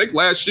 right? I think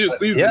last year's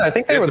season. Yeah, I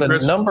think they were the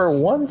number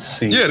one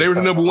seed. Yeah, they were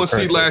the number one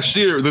seed last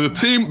year.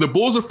 The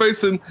Bulls are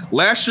facing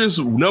last year's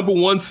number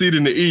one seed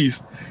in the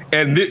East,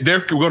 and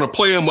they're going to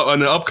play them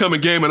in an upcoming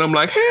game. And I'm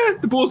like, hey,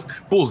 the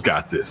Bulls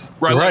got this,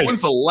 right? Like,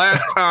 when's the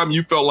last time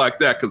you felt like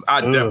that? Because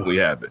I definitely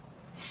haven't.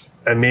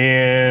 I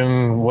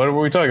mean, what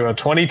were we talking about?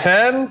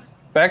 2010?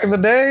 Back in the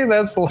day?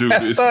 That's the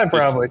last time,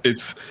 probably.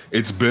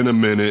 It's been a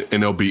minute,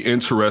 and it'll be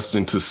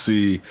interesting to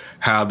see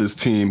how this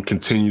team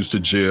continues to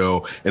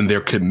gel and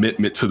their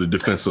commitment to the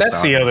defensive side.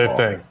 That's the other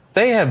thing.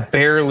 They have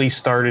barely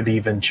started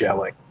even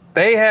gelling.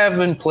 They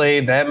haven't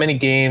played that many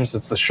games.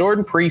 It's the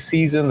shortened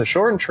preseason, the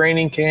shortened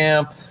training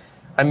camp.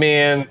 I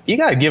mean, you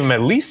got to give them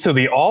at least to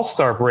the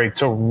All-Star break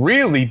to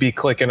really be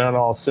clicking on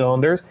all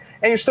cylinders.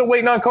 And you're still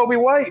waiting on Kobe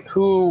White,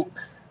 who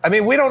 – I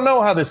mean, we don't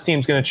know how this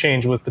team's going to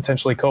change with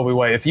potentially Kobe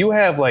White. If you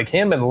have like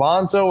him and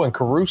Lonzo and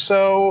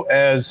Caruso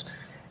as,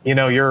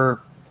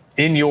 you're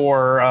in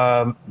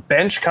your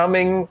bench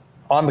coming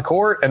on the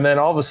court, and then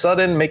all of a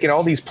sudden making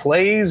all these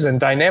plays and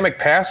dynamic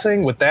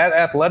passing with that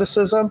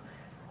athleticism,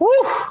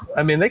 whew,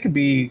 I mean, they could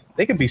be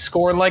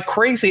scoring like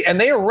crazy.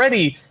 And they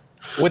already,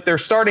 with their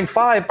starting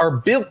five, are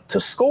built to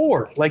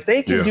score. Like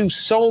they can do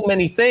so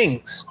many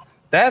things.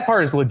 That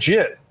part is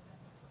legit.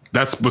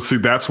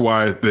 That's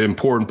why the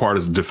important part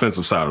is the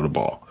defensive side of the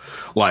ball.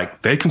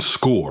 Like, they can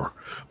score,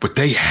 but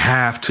they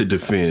have to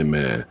defend,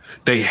 man.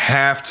 They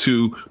have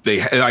to.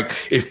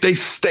 If they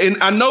stay, and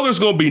I know there's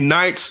going to be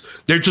nights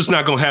they're just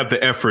not going to have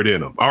the effort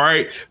in them. All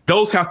right,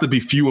 those have to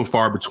be few and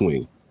far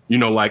between.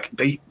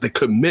 They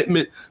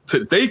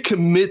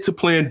commit to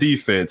playing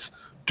defense.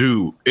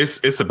 Dude,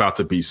 it's about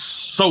to be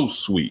so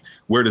sweet.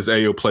 Where does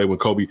Ayo play when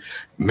Kobe?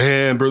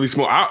 Man,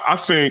 Barrelissimo, I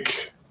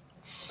think.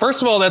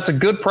 First of all, that's a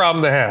good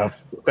problem to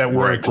have that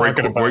we're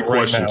talking about right now. Great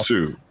question,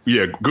 too.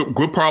 Yeah,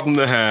 good problem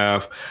to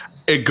have.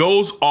 It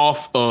goes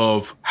off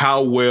of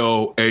how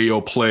well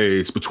Ayo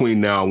plays between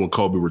now and when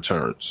Kobe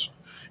returns.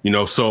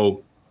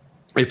 So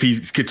if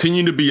he's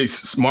continuing to be a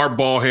smart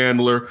ball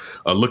handler,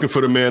 looking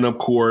for the man up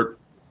court,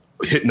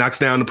 knocks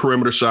down the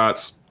perimeter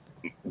shots,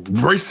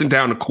 racing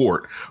down the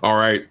court, all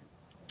right,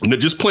 and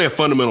just playing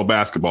fundamental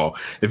basketball.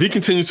 If he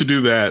continues to do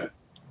that,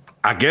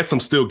 I guess I'm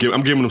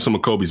giving him some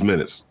of Kobe's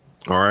minutes.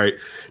 All right.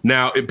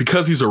 Now,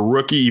 because he's a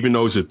rookie, even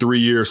though he's a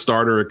 3-year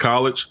starter at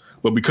college,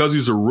 but because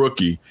he's a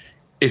rookie,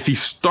 if he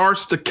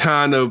starts to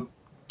kind of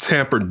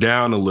tamper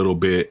down a little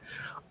bit,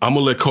 I'm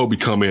going to let Kobe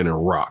come in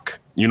and rock.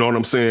 You know what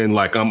I'm saying?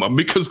 Like,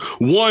 because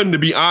one, to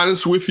be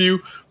honest with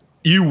you,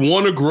 you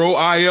want to grow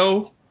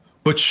Ayo,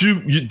 but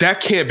you that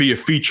can't be a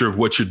feature of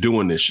what you're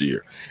doing this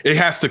year. It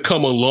has to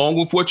come along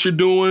with what you're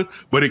doing,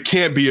 but it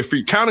can't be a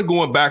feature. Kind of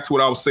going back to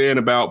what I was saying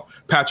about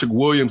Patrick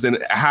Williams and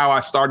how I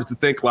started to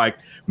think like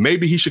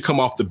maybe he should come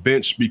off the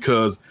bench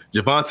because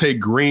Javonte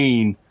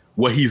Green,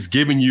 what he's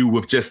giving you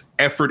with just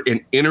effort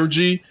and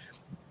energy,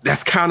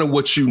 that's kind of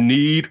what you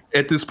need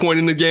at this point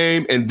in the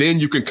game. And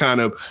then you can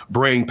kind of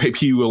bring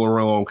P. Will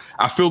along.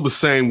 I feel the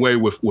same way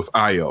with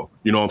Ayo.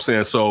 You know what I'm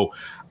saying? So,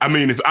 I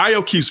mean, if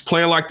Ayo keeps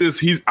playing like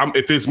this, if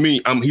it's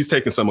me, he's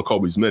taking some of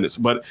Kobe's minutes.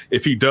 But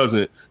if he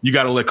doesn't, you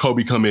got to let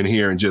Kobe come in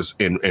here and just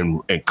and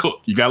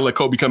cook. You got to let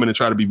Kobe come in and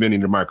try to be Vinny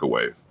in the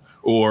microwave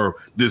or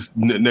this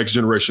next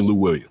generation Lou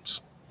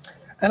Williams.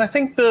 And I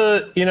think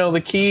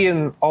the key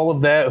in all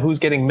of that, who's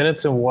getting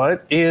minutes and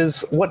what,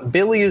 is what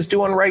Billy is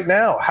doing right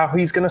now, how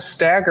he's going to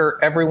stagger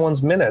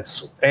everyone's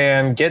minutes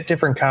and get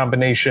different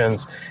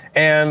combinations.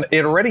 And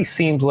it already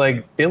seems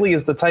like Billy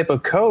is the type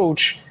of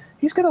coach,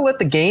 he's going to let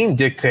the game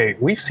dictate.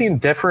 We've seen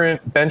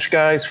different bench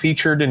guys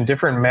featured in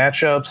different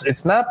matchups.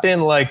 It's not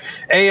been like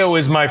Ayo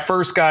is my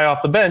first guy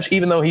off the bench,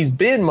 even though he's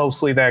been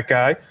mostly that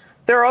guy.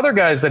 There are other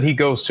guys that he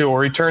goes to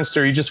or he turns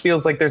to. He just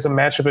feels like there's a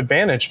matchup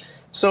advantage.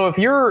 So if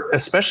you're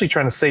especially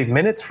trying to save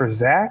minutes for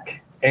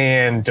Zach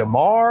and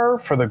DeMar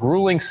for the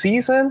grueling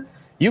season,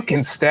 you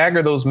can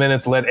stagger those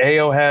minutes, let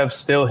Ayo have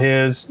still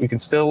his, you can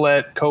still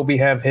let Kobe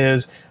have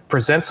his,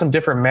 present some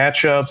different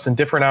matchups and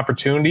different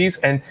opportunities.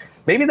 And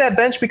maybe that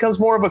bench becomes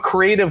more of a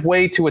creative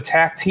way to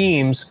attack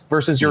teams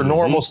versus your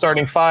normal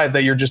starting five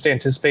that you're just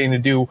anticipating to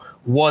do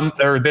one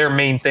or their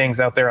main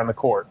things out there on the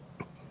court.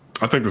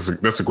 I think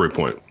that's a great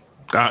point.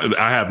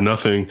 I have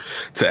nothing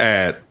to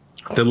add.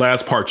 The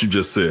last part you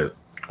just said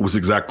was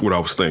exactly what I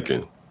was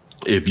thinking.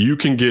 If you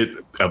can get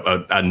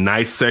a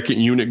nice second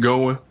unit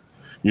going,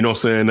 you know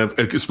what I'm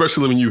saying?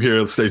 Especially when you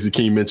hear Stacey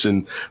King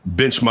mention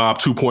bench mob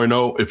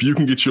 2.0. If you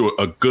can get you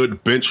a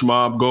good bench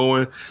mob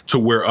going to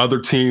where other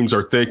teams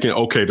are thinking,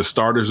 okay, the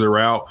starters are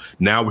out.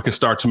 Now we can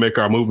start to make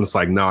our move. It's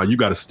like, nah, you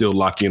got to still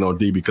lock in on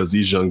D because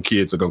these young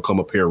kids are going to come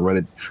up here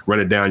and run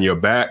it down your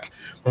back.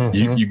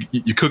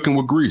 You cooking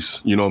with grease,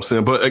 you know what I'm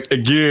saying? But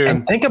again,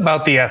 and think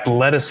about the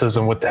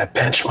athleticism with that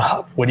bench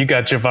mob. When you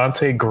got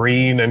Javonte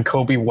Green and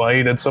Kobe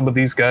White and some of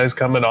these guys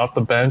coming off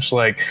the bench,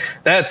 like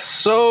that's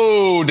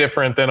so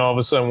different than all of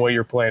a sudden what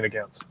you're playing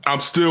against. I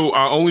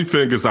only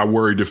think is I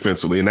worry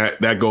defensively, and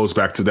that goes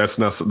back to that's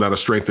not a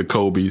strength of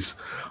Kobe's.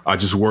 I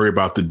just worry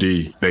about the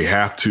D. They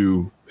have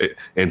to.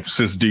 And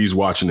since D's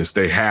watching this,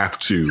 they have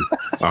to.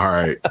 All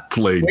right,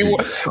 play D.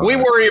 We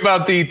worry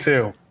about D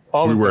too.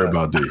 We worry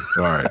about D.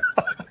 All right.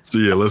 So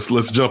yeah,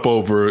 let's jump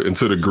over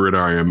into the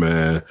gridiron,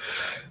 man.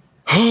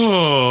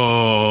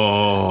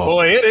 Oh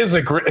boy, it is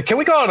a grid. Can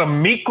we call it a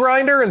meat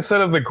grinder instead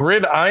of the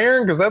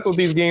gridiron? Because that's what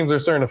these games are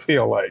starting to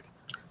feel like.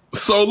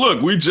 So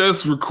look, we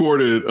just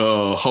recorded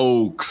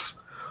Hogs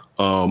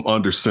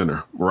under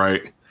center,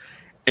 right?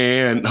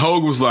 And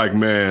Hogue was like,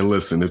 man,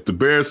 listen, if the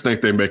Bears think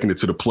they're making it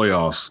to the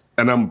playoffs,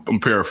 and I'm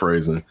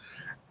paraphrasing,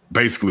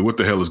 basically what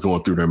the hell is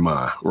going through their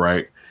mind,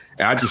 right?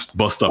 And I just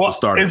bust up and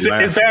started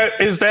laughing.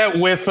 Is that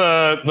with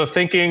the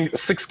thinking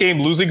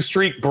 6-game losing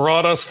streak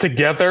brought us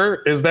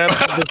together? Is that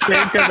the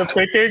same kind of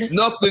thinking?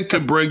 Nothing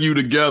can bring you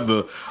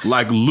together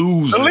like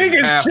losing. The league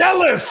is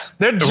jealous.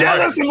 They're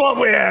jealous of what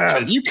we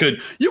have. You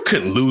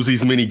couldn't lose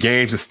these many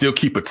games and still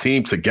keep a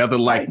team together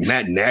like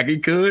Matt Nagy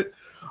could.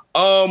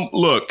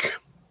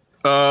 Look.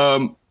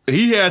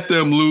 He had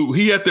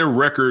their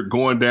record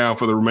going down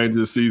for the remainder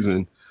of the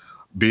season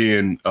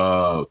being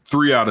winning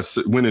 3 out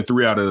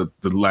of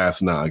the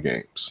last 9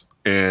 games.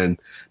 And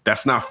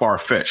that's not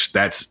far-fetched.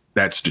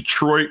 That's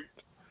Detroit.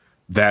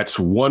 That's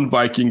 1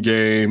 Viking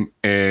game.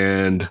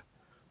 And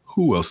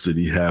who else did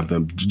he have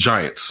them?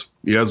 Giants.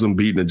 He has them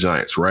beating the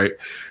Giants, right?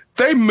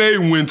 They may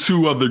win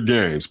 2 other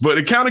games, but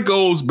it kind of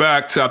goes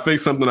back to, I think,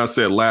 something I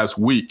said last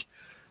week.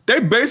 They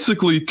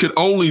basically could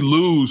only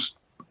lose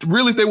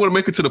really, if they want to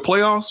make it to the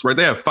playoffs, right?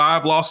 They have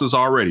 5 losses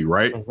already,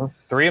 right?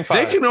 3 and 5.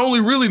 They can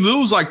only really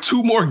lose like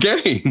 2 more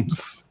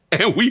games.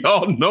 And we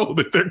all know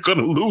that they're going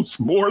to lose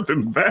more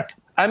than that.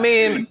 I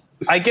mean,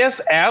 I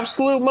guess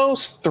absolute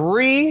most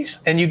 3,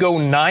 and you go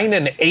 9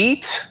 and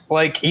 8.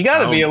 Like, you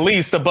got to be at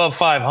least above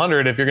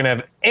 500 if you're going to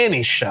have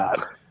any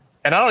shot.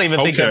 And I don't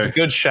even think that's a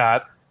good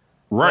shot.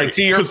 Right. Like,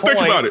 to your point,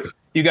 think about it.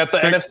 You got the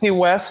NFC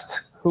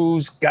West,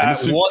 who's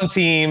got one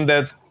team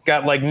that's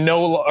got like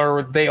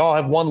or they all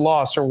have 1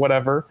 loss or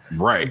whatever.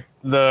 Right.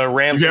 The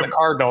Rams and the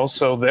Cardinals,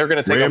 so they're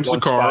going to take up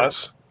 1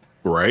 spot.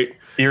 Right.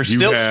 You're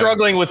still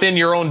struggling within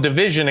your own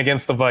division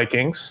against the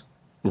Vikings.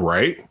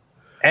 Right.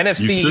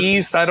 NFC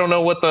East, I don't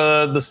know what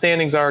the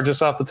standings are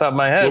just off the top of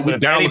my head. But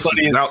Dallas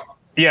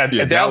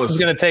is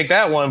going to take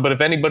that one. But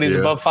if anybody's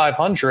above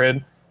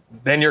 500,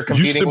 then you're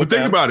competing with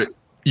them. But think about it.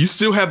 You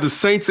still have the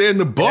Saints and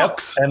the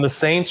Bucks. Yep. And the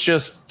Saints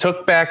just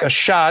took back a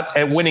shot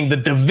at winning the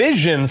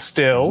division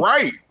still.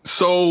 Right.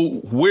 So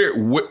where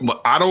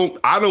I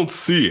don't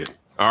see it.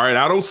 All right.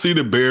 I don't see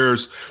the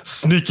Bears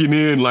sneaking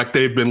in like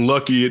they've been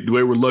lucky.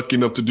 They were lucky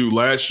enough to do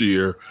last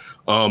year.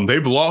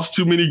 They've lost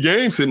too many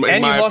games. And you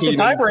lost a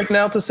tiebreak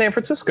now to San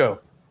Francisco.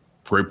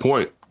 Great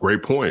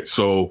point.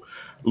 So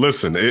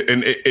listen,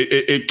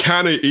 it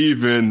kind of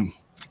even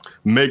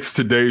makes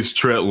today's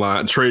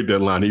trade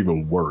deadline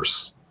even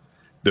worse.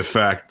 The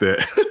fact that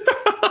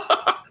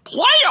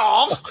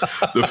playoffs,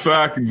 the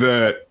fact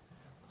that,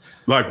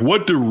 like,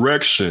 what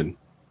direction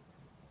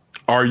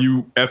are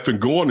you effing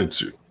going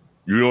into?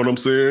 You know what I'm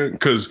saying?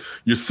 Because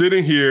you're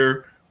sitting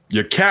here,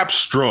 your cap's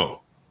strong.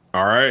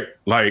 All right.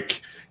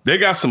 Like, they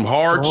got some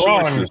hard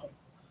choices.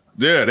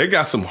 Yeah, they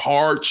got some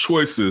hard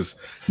choices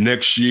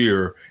next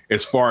year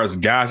as far as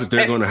guys that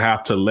they're going to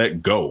have to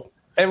let go.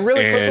 And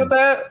really quick with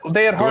that,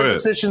 they had hard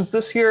decisions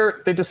this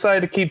year. They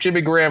decided to keep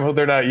Jimmy Graham, who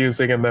they're not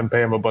using, and then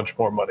pay him a bunch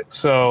more money.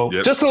 So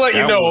just to let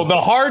you know, the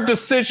hard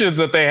decisions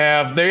that they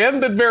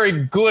haven't been very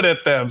good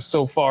at them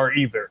so far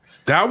either.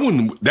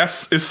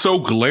 It's so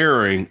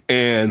glaring.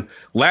 And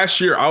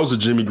last year I was a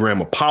Jimmy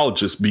Graham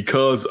apologist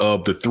because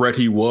of the threat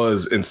he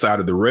was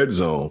inside of the red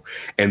zone.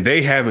 And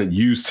they haven't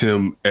used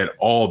him at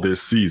all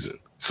this season.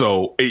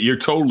 So you're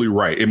totally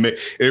right.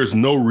 There's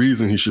no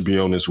reason he should be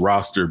on this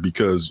roster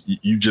because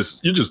you're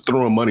just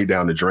throwing money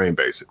down the drain,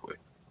 basically.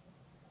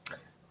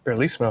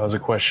 Barely Smell has a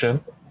question.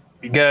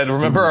 You got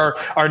remember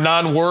our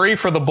non-worry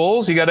for the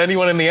Bulls? You got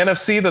anyone in the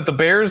NFC that the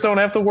Bears don't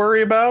have to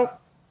worry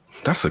about?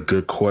 That's a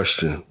good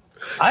question.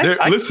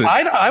 Listen,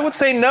 I would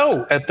say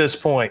no at this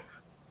point.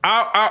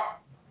 I'm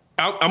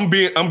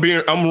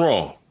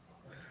wrong.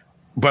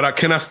 But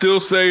can I still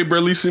say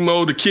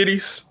Bellissimo the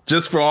Kitties,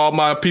 just for all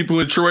my people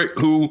in Detroit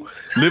who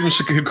live in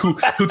Chicago,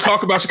 who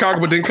talk about Chicago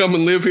but then come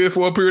and live here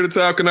for a period of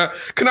time? Can I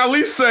at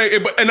least say,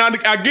 and I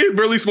get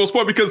Bellissimo's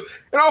point, because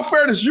in all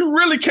fairness, you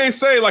really can't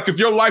say, like, if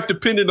your life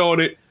depended on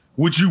it,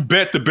 would you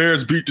bet the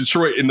Bears beat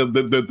Detroit in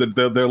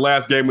their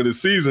last game of the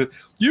season?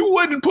 You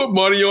wouldn't put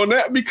money on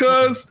that,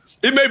 because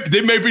they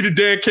may be the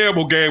Dan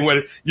Campbell game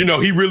where, you know,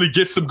 he really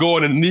gets them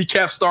going and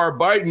kneecaps start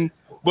biting.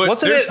 But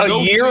wasn't it a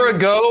year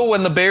ago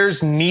when the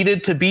Bears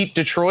needed to beat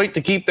Detroit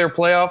to keep their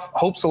playoff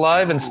hopes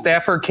alive, and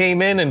Stafford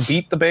came in and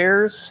beat the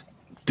Bears?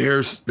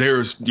 There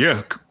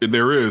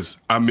is.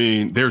 I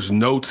mean, there's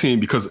no team,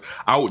 because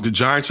the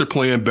Giants are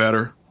playing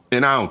better,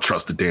 and I don't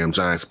trust the damn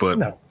Giants. But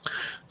no.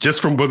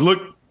 But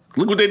look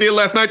what they did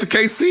last night to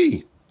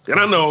KC, and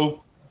I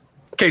know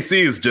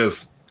KC is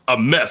just a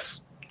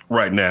mess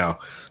right now.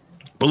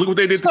 But look what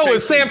they did. So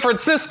is San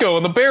Francisco,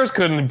 and the Bears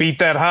couldn't beat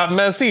that hot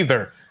mess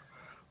either.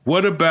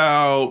 What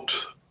about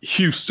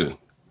Houston?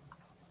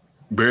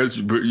 Bears?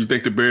 You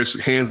think the Bears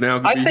hands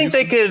down? I think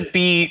they could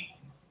beat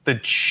the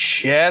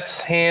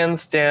Jets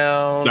hands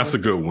down. That's a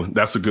good one.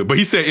 But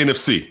he said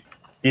NFC.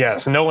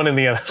 Yes, no one in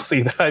the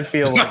NFC that I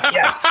feel like,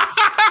 yes.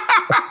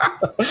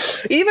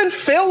 Even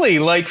Philly.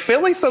 Like,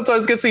 Philly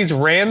sometimes gets these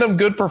random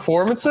good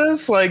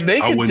performances. Like,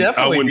 they could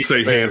definitely. I wouldn't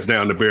say hands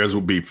down the Bears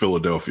will beat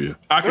Philadelphia.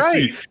 I can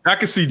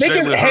see they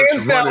Jalen can Hurts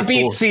hands down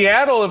beat for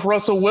Seattle if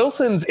Russell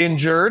Wilson's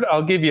injured.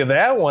 I'll give you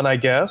that one, I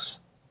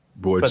guess.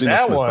 Boy,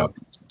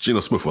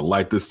 Geno Smith will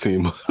light this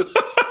team up.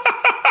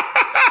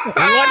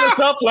 Light us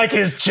up like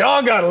his jaw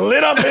got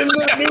lit up in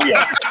New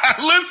York.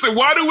 Listen,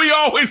 why do we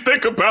always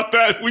think about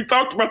that? We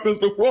talked about this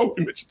before.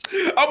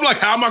 I'm like,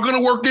 how am I going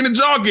to work in a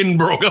jaw getting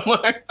broke? I'm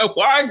like,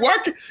 why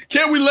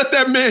can't we let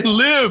that man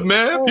live,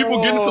 man?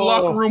 People get into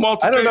locker room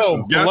altercations. I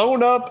don't know.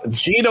 Blown up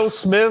Geno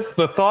Smith,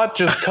 the thought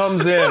just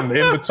comes in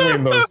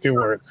between those two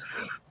words.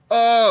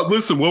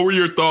 Listen, what were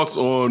your thoughts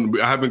on,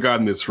 I haven't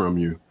gotten this from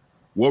you.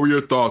 What were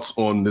your thoughts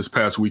on this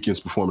past weekend's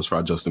performance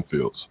by Justin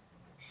Fields?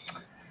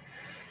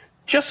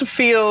 Justin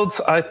Fields,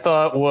 I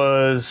thought,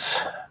 was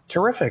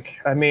terrific.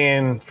 I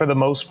mean, for the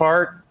most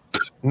part,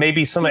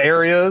 maybe some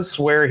areas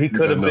where he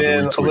could have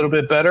been a little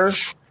bit better.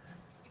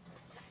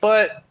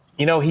 But,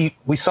 you know,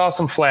 we saw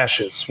some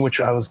flashes, which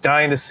I was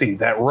dying to see.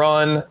 That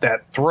run,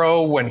 that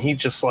throw when he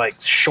just,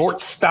 like, short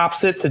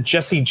stops it to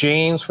Jesse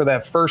James for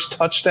that first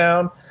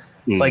touchdown.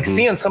 Mm-hmm. Like,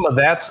 seeing some of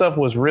that stuff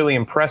was really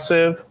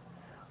impressive.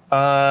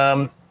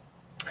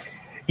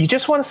 You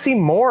just want to see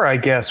more, I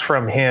guess,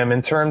 from him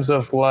in terms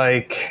of,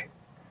 like,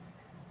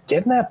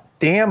 getting that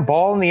damn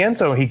ball in the end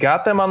zone. He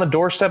got them on the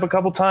doorstep a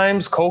couple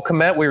times. Cole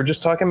Kmet, we were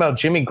just talking about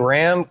Jimmy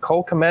Graham.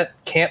 Cole Kmet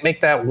can't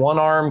make that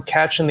one-arm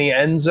catch in the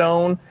end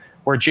zone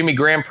where Jimmy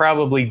Graham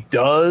probably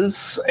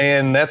does,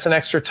 and that's an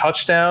extra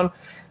touchdown.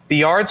 The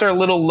yards are a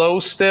little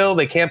low still.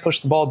 They can't push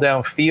the ball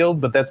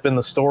downfield, but that's been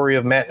the story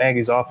of Matt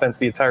Nagy's offense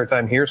the entire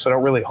time here, so I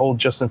don't really hold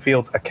Justin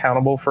Fields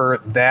accountable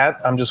for that.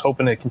 I'm just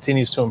hoping it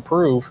continues to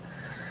improve.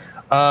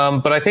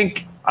 But I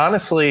think,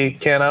 honestly,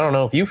 Ken, I don't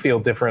know if you feel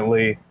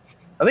differently.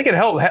 I think it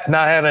helped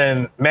not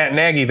having Matt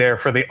Nagy there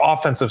for the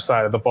offensive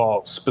side of the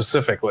ball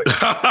specifically.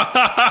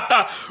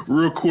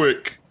 Real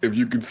quick, if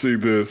you can see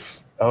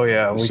this. Oh,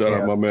 yeah. Shout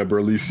out my man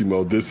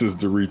Bellissimo. This is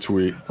the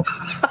retweet.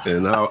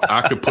 And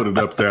I can put it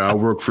up there. I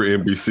work for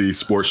NBC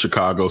Sports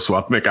Chicago, so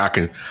I think I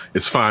can.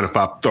 It's fine if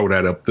I throw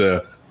that up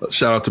there.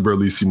 Shout out to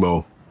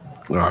Bellissimo.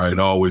 All right,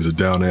 always a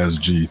down-ass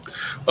G.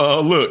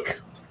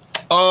 Look.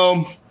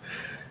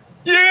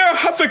 Yeah,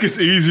 I think it's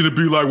easy to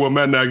be like, well,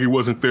 Matt Nagy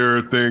wasn't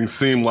there. Things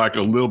seemed like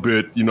a little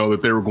bit, you know,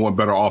 that they were going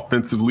better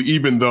offensively,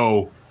 even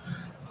though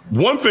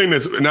one thing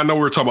and I know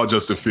we were talking about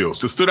Justin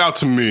Fields, that stood out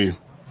to me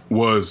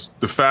was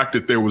the fact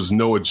that there was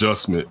no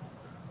adjustment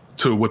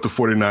to what the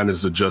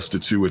 49ers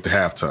adjusted to at the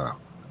halftime.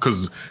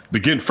 Because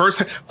again, first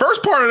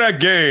part of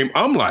that game,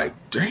 I'm like,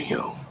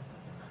 damn,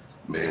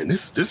 man,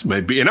 this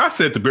may be. And I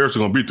said the Bears are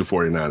going to beat the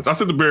 49ers. I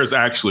said the Bears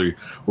actually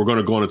were going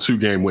to go on a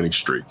 2-game winning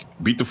streak,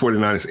 beat the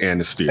 49ers and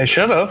the Steelers. They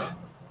should have.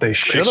 They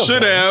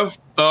should have.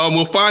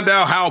 We'll find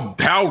out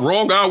how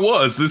wrong I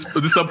was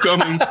this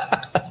upcoming.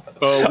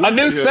 A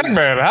new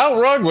segment. How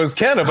wrong was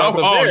Ken about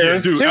the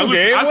Bears? Yeah,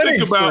 2-game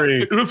winning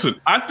streak. Listen,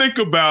 I think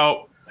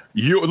about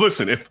you.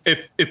 Listen, if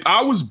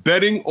I was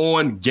betting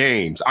on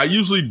games, I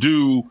usually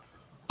do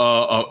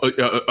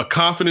a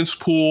confidence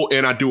pool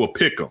and I do a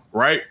pick 'em,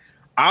 right?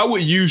 I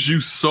would use you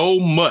so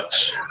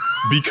much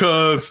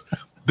because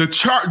the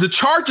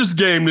Chargers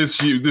game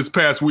this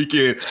past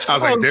weekend, I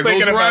was like, there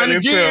goes Ryan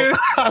again.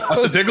 I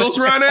said, there goes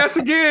Ryan ass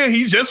again.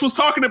 He just was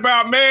talking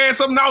about, man,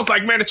 something. I was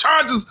like, man, the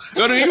Chargers.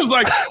 And he was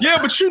like,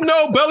 yeah, but you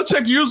know,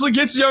 Belichick usually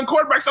gets young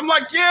quarterbacks. I'm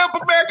like, yeah,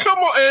 but man, come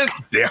on. And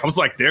I was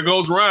like, there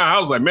goes Ryan. I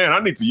was like, man, I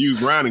need to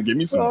use Ryan and give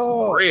me some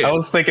bread. I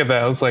was thinking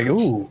that. I was like,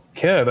 ooh,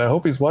 Ken, I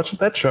hope he's watching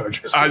that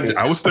Chargers.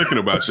 I was thinking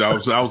about you. I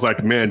was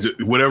like, man,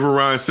 whatever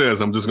Ryan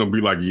says, I'm just going to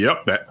be like,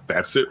 yep,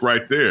 that's it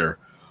right there.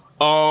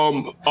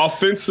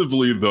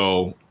 Offensively,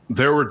 though,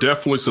 there were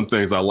definitely some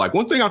things I like.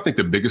 One thing I think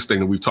the biggest thing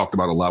that we've talked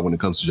about a lot when it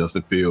comes to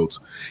Justin Fields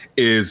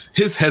is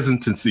his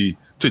hesitancy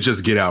to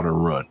just get out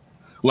and run.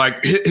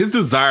 Like his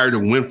desire to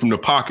win from the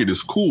pocket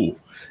is cool.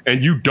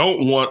 And you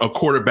don't want a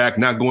quarterback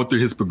not going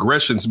through his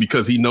progressions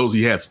because he knows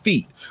he has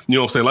feet. You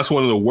know what I'm saying? That's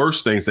one of the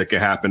worst things that can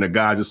happen. A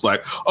guy just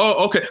like,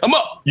 oh, okay, I'm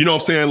up. You know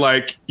what I'm saying?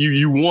 Like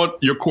you want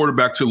your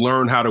quarterback to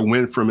learn how to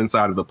win from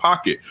inside of the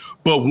pocket.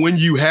 But when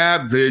you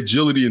have the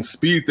agility and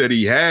speed that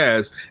he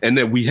has and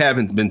that we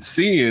haven't been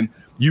seeing,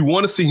 you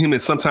want to see him,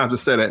 and sometimes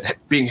instead of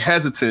being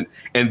hesitant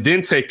and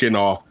then taking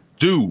off,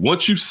 dude,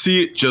 once you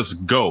see it,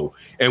 just go.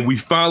 And we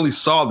finally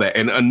saw that.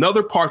 And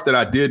another part that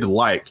I did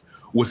like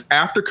was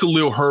after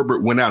Khalil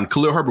Herbert went out, and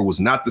Khalil Herbert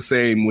was not the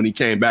same when he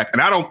came back.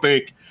 And I don't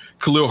think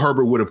Khalil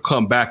Herbert would have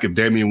come back if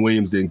Damian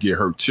Williams didn't get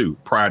hurt too,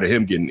 prior to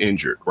him getting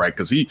injured, right?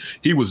 Because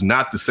he was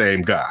not the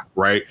same guy,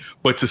 right?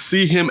 But to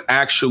see him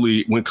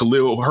actually, when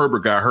Khalil Herbert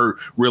got hurt,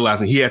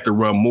 realizing he had to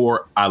run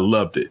more, I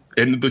loved it.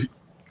 And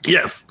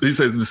yes, he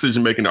says the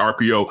decision-making, the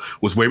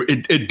RPO was way.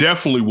 It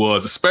definitely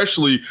was,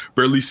 especially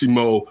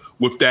Bellissimo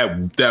with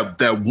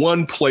that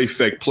one play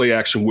fake play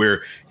action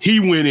where he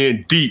went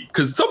in deep.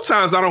 Because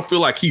sometimes I don't feel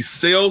like he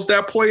sells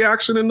that play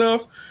action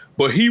enough,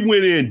 but he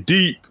went in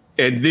deep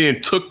and then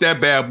took that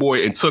bad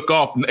boy and took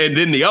off. And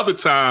then the other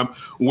time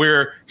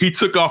where he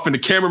took off and the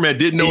cameraman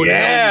didn't know what the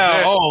hell he was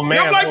at. Oh man!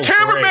 I'm like,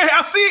 cameraman, great.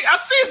 I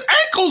see his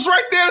ankles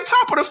right there at the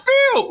top of the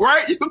field,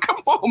 right? Come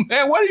on,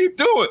 man, what are you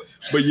doing?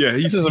 But yeah,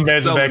 he's just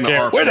imagine that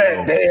camera. Where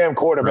that damn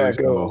quarterback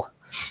go?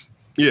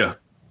 Yeah.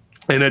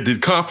 And the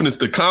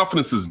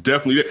confidence is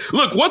definitely there.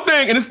 Look, one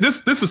thing, and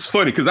this is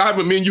funny because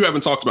me and you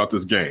haven't talked about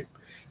this game,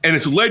 and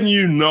it's letting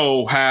you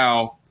know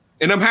how,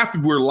 and I'm happy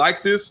we're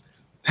like this,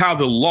 how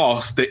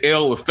the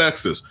L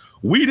affects us.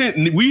 We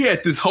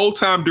had this whole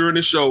time during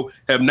the show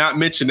have not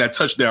mentioned that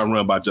touchdown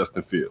run by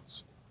Justin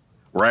Fields,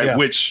 right? Yeah.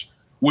 Which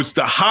was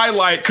the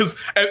highlight, because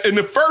in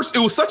the first, it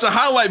was such a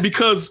highlight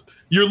because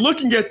you're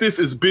looking at this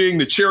as being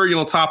the cherry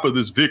on top of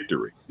this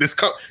victory.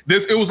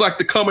 It was like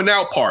the coming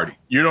out party.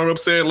 You know what I'm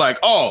saying? Like,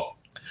 oh,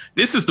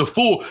 this is the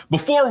full.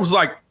 Before it was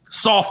like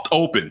soft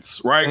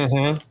opens, right?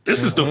 Mm-hmm.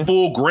 This is the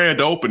full grand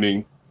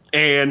opening,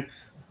 and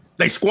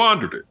they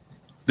squandered it.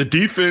 The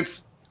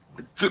defense.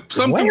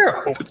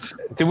 Where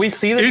did we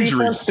see the injuries.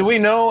 Defense? Do we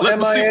know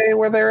MIA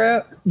where they're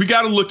at? We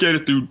got to look at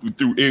it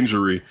through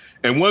injury.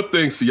 And one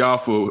thing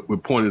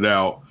Siafa pointed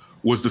out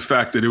was the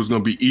fact that it was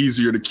going to be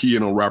easier to key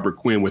in on Robert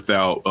Quinn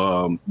without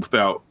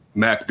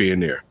Mac being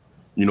there.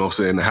 You know what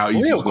I'm saying? How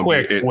easy it was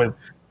going to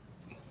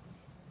be.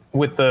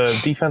 With the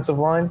defensive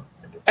line,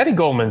 Eddie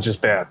Goldman's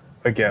just bad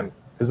again.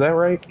 Is that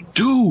right?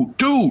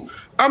 Dude,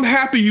 I'm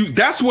happy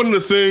that's one of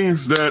the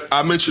things that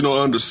I mentioned on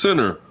Under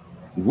Center.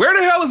 Where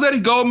the hell is Eddie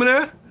Goldman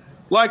at?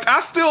 Like, I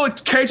still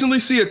occasionally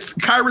see a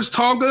Kyrus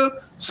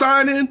Tonga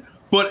signing,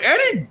 but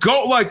Eddie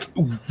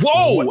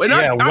whoa.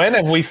 And when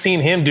have we seen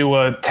him do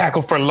a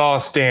tackle for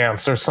loss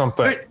dance or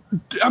something?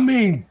 I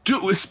mean,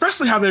 dude,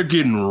 especially how they're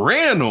getting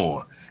ran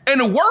on.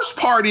 And the worst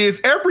part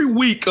is every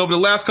week over the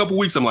last couple of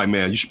weeks, I'm like,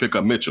 man, you should pick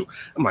up Mitchell.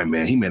 I'm like,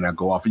 man, he may not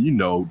go off. And you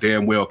know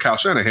damn well Kyle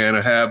Shanahan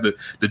will have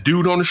the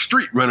dude on the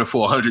street running for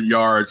 100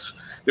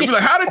 yards. They'll be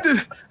like, how did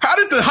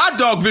the hot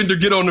dog vendor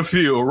get on the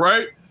field,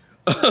 right?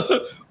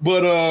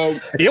 But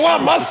you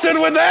want mustard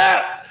with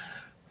that?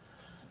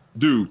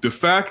 Dude, the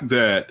fact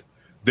that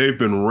they've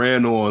been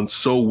ran on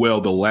so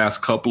well the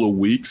last couple of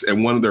weeks,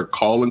 and one of their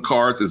calling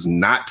cards is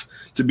not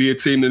to be a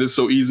team that is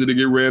so easy to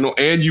get ran on.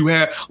 And you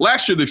had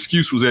last year, the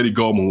excuse was Eddie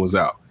Goldman was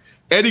out.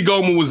 Eddie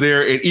Goldman was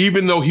there, and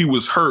even though he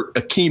was hurt,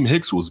 Akeem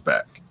Hicks was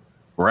back,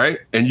 right?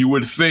 And you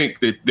would think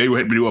that they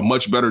would do a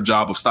much better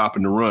job of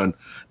stopping the run.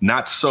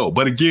 Not so.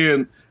 But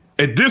again,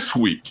 at this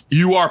week,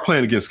 you are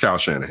playing against Kyle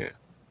Shanahan.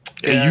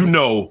 And yeah, you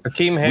know,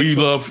 Akeem Hicks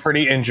was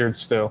pretty injured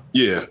still.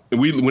 Yeah.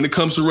 When it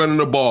comes to running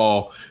the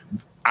ball,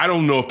 I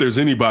don't know if there's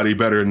anybody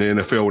better in the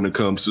NFL when it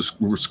comes to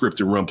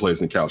scripted run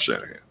plays than Kyle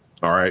Shanahan.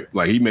 All right.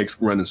 Like, he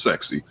makes running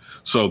sexy.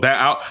 So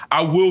that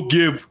I will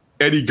give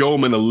Eddie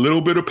Goldman a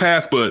little bit of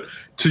pass, but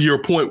to your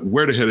point,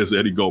 where the hell has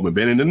Eddie Goldman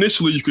been? And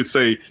initially you could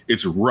say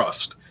it's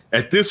rust.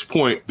 At this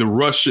point, the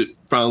rust should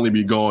finally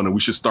be gone, and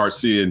we should start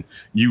seeing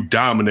you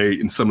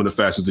dominate in some of the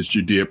fashions that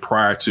you did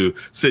prior to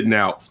sitting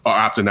out or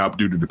opting out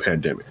due to the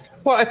pandemic.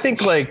 Well, I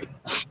think,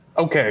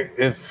 okay,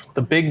 if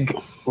the big,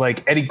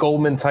 Eddie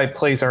Goldman type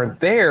plays aren't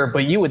there,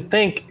 but you would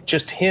think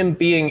just him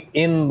being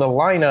in the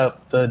lineup,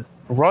 the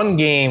run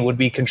game would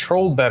be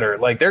controlled better.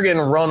 Like, they're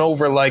getting run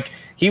over like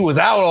he was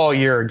out all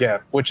year again,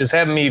 which is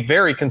having me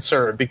very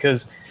concerned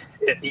because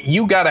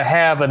you got to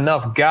have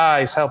enough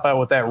guys help out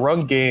with that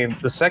run game.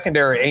 The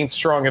secondary ain't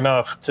strong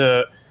enough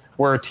to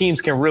where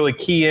teams can really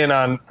key in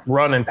on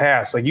run and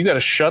pass. Like, you got to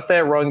shut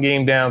that run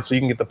game down so you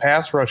can get the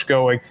pass rush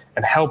going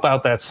and help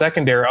out that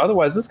secondary.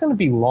 Otherwise, it's going to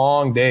be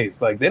long days.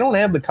 Like, they don't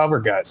have the cover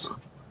guys.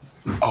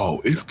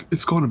 Oh,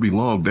 it's going to be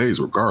long days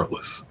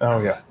regardless. Oh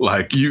yeah.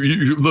 Like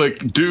you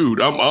like, dude,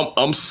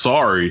 I'm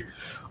sorry.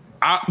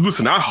 I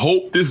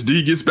hope this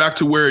D gets back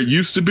to where it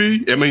used to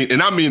be. I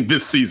mean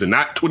this season,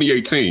 not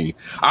 2018.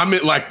 I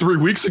meant like 3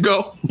 weeks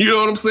ago. You know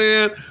what I'm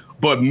saying?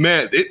 But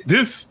man,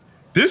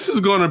 this is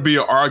going to be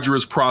an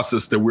arduous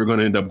process that we're going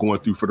to end up going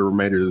through for the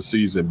remainder of the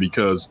season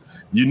because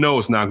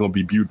it's not going to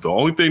be beautiful.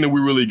 The only thing that we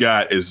really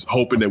got is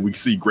hoping that we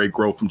see great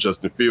growth from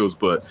Justin Fields.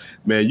 But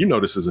man,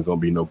 this isn't going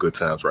to be no good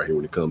times right here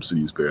when it comes to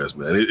these Bears,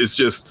 man. It's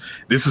just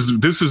this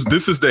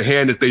is the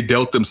hand that they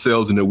dealt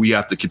themselves and that we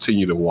have to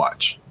continue to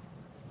watch.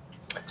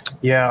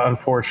 Yeah,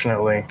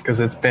 unfortunately, because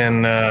it's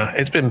been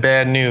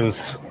bad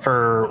news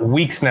for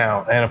weeks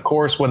now, and of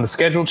course, when the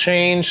schedule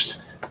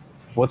changed,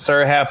 what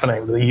started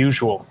happening? The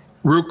usual.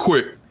 Real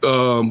quick,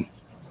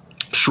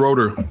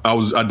 Schroeder,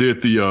 I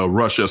did the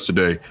rush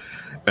yesterday,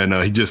 and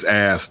he just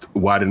asked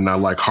why didn't I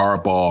like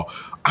Harbaugh.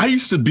 I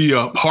used to be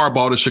a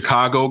Harbaugh to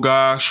Chicago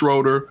guy,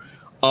 Schroeder,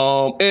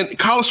 and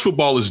college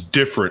football is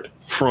different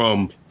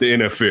from the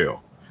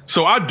NFL.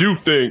 So I do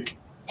think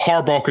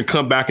Harbaugh can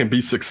come back and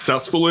be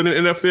successful in the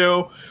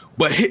NFL,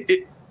 but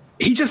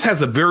he just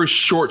has a very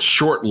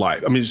short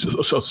life. I mean,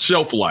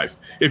 shelf life.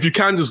 If you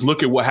kind of just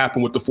look at what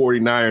happened with the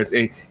 49ers,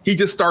 and he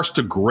just starts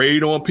to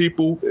grade on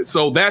people.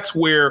 So that's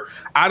where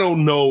I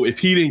don't know if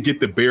he didn't get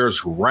the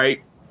Bears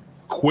right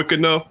quick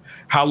enough,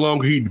 how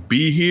long he'd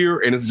be here.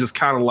 And it's just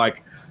kind of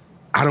like,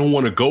 I don't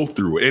want to go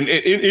through it. And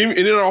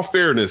in all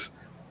fairness,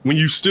 when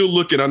you still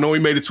look at, I know he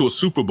made it to a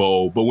Super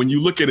Bowl, but when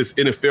you look at his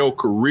NFL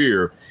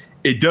career,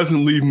 it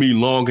doesn't leave me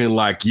longing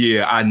like,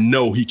 yeah, I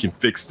know he can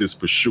fix this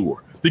for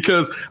sure.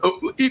 Because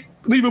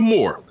even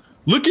more,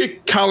 look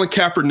at Colin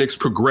Kaepernick's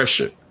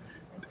progression.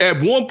 At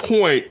one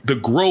point, the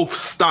growth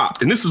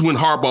stopped. And this is when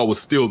Harbaugh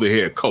was still the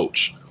head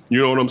coach. You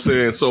know what I'm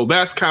saying? So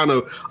that's kind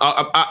of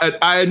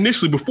I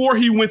initially, before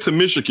he went to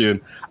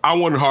Michigan, I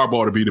wanted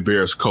Harbaugh to be the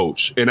Bears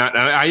coach. And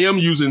I am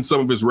using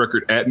some of his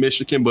record at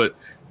Michigan, but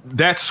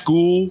that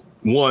school,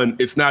 one,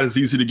 it's not as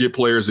easy to get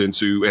players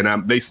into.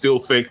 And they still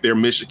think they're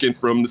Michigan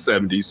from the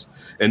 70s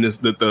and the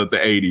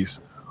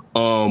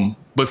 80s.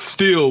 But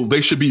still, they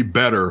should be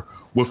better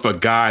with a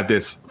guy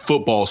that's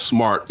football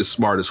smart, as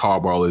smart as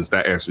Harbaugh is.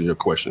 That answers your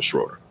question,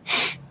 Schroeder.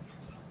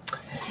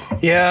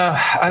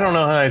 Yeah, I don't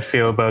know how I'd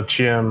feel about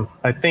Jim.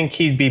 I think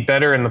he'd be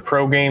better in the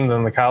pro game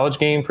than the college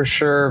game for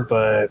sure,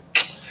 but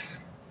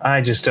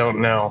I just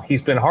don't know.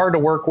 He's been hard to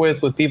work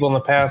with people in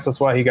the past. That's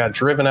why he got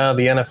driven out of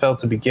the NFL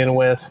to begin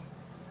with.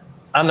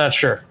 I'm not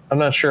sure. I'm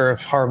not sure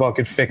if Harbaugh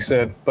could fix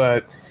it,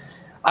 but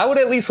I would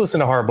at least listen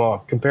to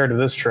Harbaugh compared to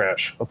this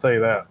trash. I'll tell you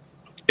that.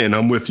 And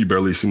I'm with you,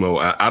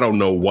 Berlissimo. I don't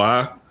know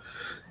why.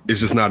 It's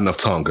just not enough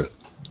Tonga.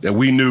 And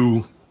we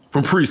knew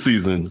from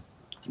preseason,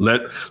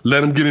 let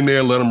him get in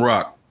there, let him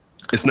rock.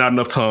 It's not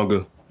enough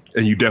Tonga,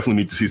 and you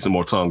definitely need to see some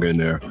more Tonga in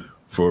there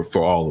for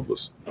all of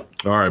us.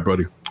 All right,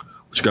 buddy.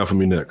 What you got for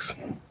me next?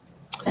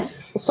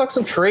 Let's talk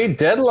some trade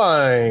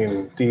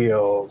deadline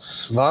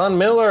deals. Von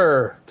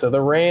Miller to the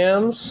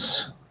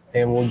Rams,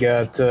 and we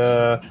got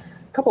a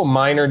couple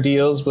minor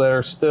deals that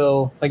are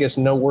still, I guess,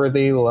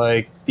 noteworthy,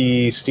 like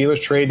the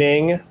Steelers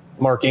trading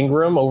Mark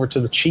Ingram over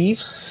to the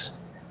Chiefs.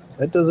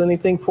 That does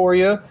anything for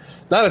you?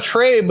 Not a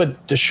trade,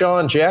 but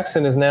Deshaun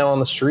Jackson is now on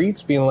the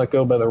streets, being let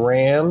go by the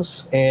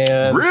Rams.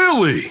 And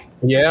really?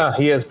 Yeah,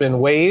 he has been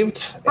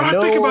waived. I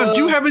think about it,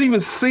 you haven't even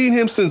seen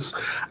him since.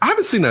 I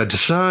haven't seen a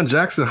Deshaun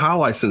Jackson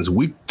highlight since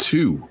week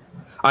 2.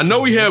 I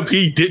know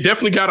he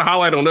definitely got a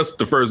highlight on us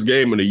the first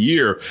game in the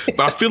year,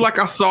 but I feel like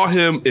I saw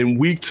him in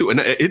week 2, and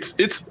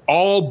it's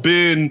all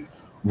been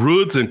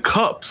Roods and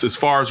Cups as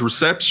far as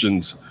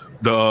receptions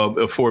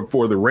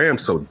for the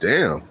Rams. So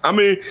damn. I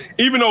mean,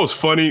 even though it's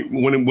funny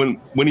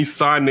when he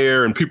signed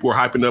there and people were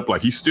hyping up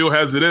like he still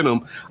has it in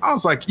him, I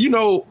was like,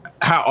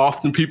 how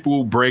often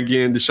people bring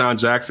in Deshaun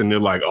Jackson, they're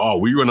like, oh,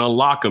 we're going to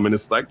unlock him. And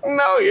it's like,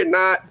 no, you're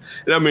not.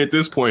 And I mean, at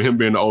this point, him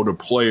being an older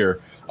player,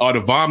 the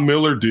Von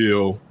Miller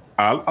deal,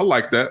 I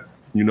like that,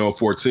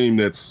 for a team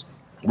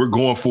we're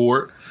going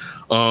for it.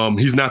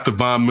 He's not the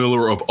Von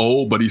Miller of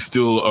old, but he's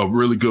still a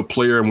really good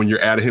player. And when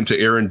you're adding him to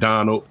Aaron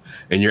Donald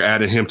and you're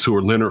adding him to a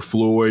Leonard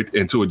Floyd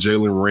and to a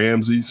Jalen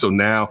Ramsey. So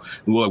now,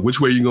 look,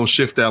 which way are you going to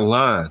shift that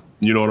line?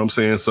 You know what I'm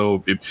saying?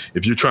 So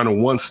if you're trying to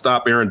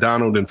one-stop Aaron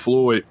Donald and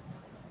Floyd,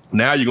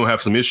 now you're going to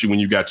have some issue when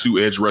you got 2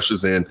 edge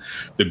rushers and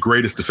the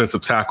greatest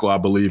defensive tackle, I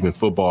believe, in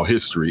football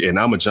history. And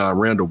I'm a John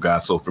Randall guy,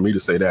 so for me to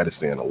say that is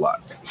saying a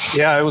lot.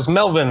 Yeah, it was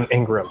Melvin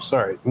Ingram.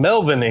 Sorry.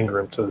 Melvin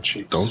Ingram to the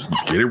Chiefs.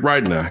 Don't get it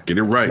right now. Get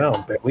it right. No,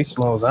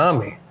 Barlissimo's on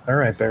me. All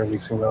right,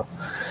 Barlissimo.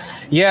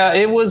 Yeah,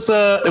 it was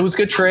a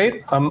good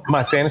trade.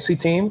 My fantasy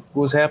team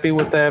was happy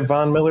with that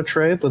Von Miller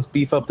trade. Let's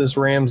beef up this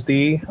Rams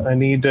D. I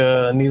need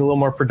a little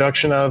more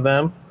production out of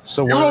them.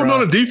 So you're holding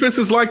on to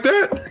defenses like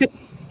that?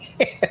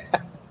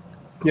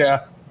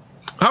 Yeah.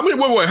 How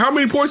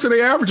many points are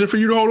they averaging for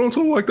you to hold on to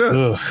them like that?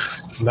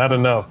 Ugh, not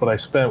enough, but I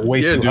spent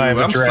way too high of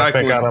a draft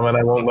pick on them, and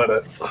I won't let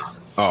it.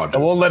 I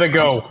won't let it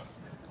go.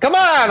 Come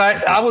on,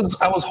 I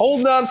was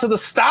holding on to the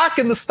stock,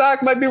 and the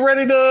stock might be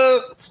ready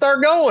to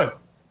start going.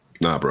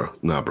 Nah, bro.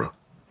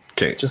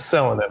 Can't. Just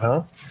selling it,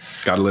 huh?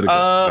 Gotta let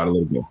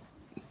it go.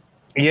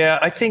 Yeah,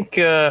 I think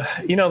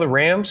the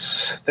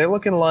Rams, they're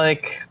looking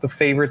like the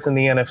favorites in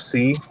the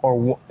NFC,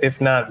 or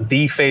if not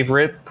the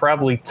favorite,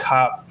 probably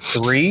top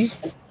 3.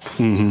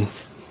 Mm-hmm.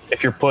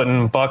 if you're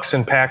putting Bucks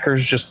and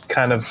Packers just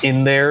kind of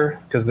in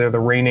there because they're the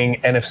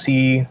reigning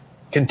NFC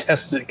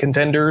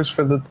contenders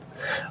for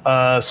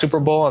the Super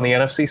Bowl on the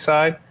NFC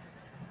side.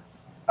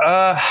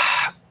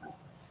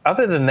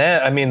 Other than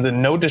that, I mean, the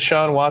no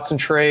Deshaun Watson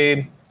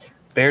trade,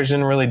 Bears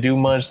didn't really do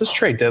much. This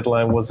trade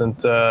deadline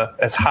wasn't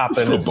as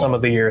hopping as some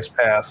of the years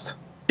past.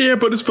 Yeah,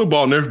 but it's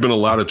football, and there's been a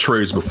lot of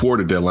trades before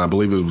the deadline. I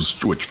believe it was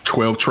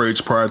 12 trades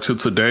prior to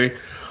today.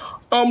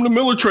 The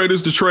Miller trade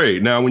is the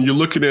trade. Now, when you're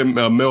looking at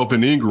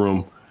Melvin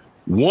Ingram,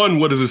 one,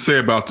 what does it say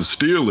about the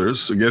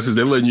Steelers? I guess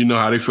they're letting you know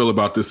how they feel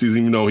about this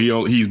season. You know,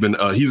 he's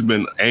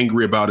been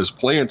angry about his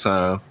playing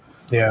time.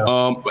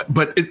 Yeah.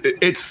 But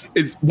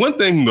it's one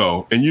thing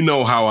though, and you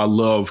know how I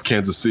love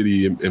Kansas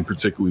City and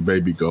particularly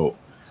Baby Goat.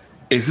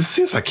 Is it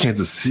seems like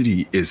Kansas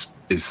City is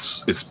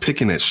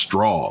picking at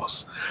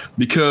straws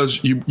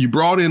because you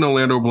brought in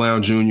Orlando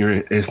Brown Jr.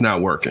 and it's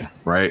not working,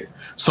 right?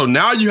 So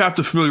now you have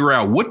to figure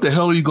out what the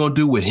hell are you going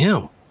to do with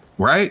him,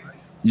 right?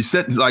 You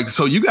said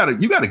so you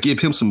gotta give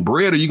him some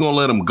bread or you're gonna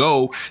let him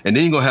go, and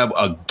then you're gonna have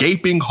a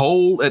gaping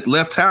hole at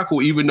left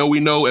tackle, even though we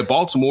know at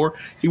Baltimore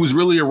he was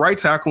really a right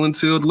tackle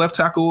until the left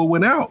tackle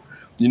went out.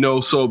 You know,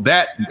 so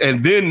that,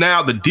 and then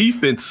now the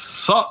defense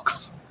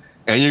sucks.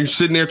 And you're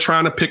sitting there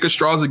trying to pick at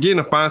straws again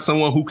to find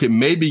someone who can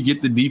maybe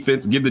give the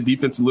defense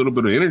a little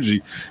bit of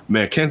energy.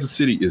 Man, Kansas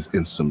City is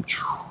in some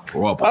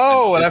trouble.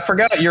 Oh, and I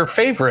forgot your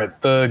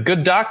favorite, the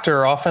good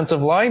doctor,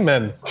 offensive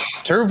lineman,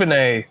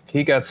 Duvernay.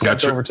 He got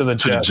sent over to the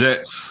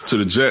Jets. To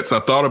the Jets. I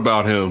thought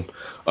about him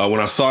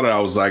when I saw that. I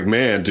was like,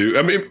 man, dude.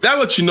 I mean, that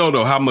lets you know,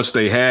 though, how much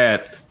they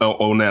had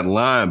on that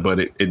line, but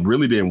it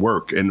really didn't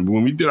work. And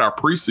when we did our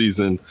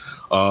preseason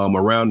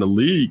around the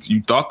league,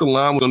 you thought the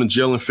line was going to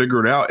gel and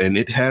figure it out, and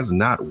it has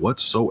not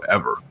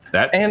whatsoever.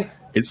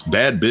 It's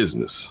bad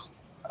business.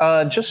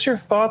 Just your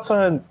thoughts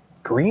on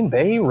Green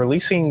Bay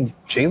releasing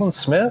Jalen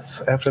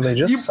Smith after they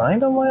just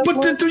signed him last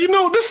month? But you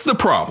know, this is the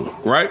problem,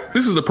 right?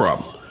 This is the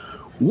problem.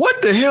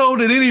 What the hell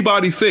did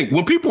anybody think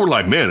when people were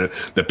like, man,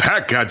 the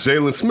Pack got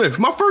Jalen Smith?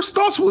 My first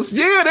thoughts was,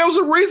 yeah, there was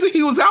a reason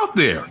he was out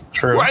there.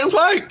 True. Right?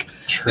 Like,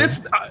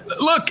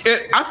 look,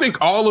 I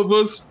think all of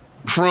us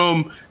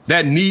from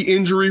that knee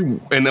injury,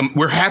 and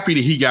we're happy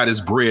that he got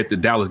his bread that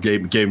Dallas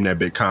gave him that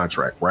big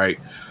contract, right?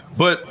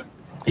 But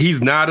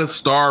he's not a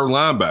star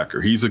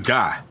linebacker. He's a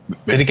guy.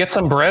 Did he get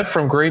some bread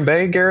from Green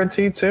Bay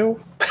guaranteed too?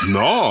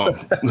 No,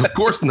 of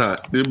course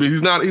not.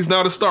 He's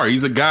not a star.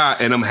 He's a guy,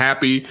 and I'm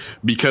happy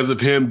because of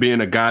him being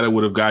a guy that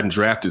would have gotten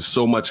drafted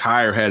so much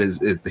higher had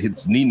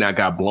his knee not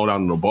got blown out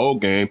in the bowl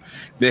game,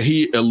 that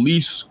he at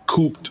least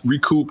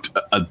recouped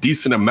a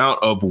decent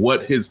amount of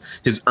what his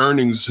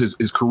earnings,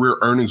 his career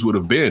earnings would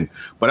have been.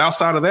 But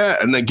outside of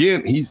that, and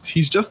again, he's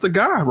just a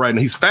guy right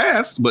now. He's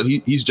fast, but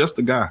he's just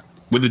a guy.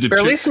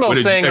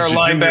 Barlissimo saying our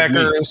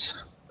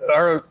linebackers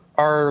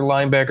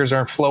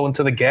aren't flowing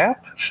to the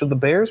gap. Should the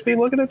Bears be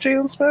looking at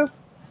Jalen Smith?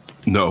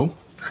 No.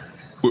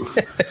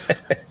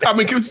 I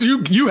mean,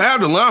 you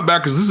have the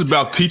linebackers. This is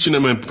about teaching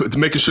them and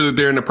making sure that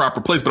they're in the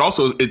proper place, but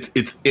also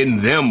it's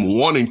in them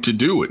wanting to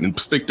do it and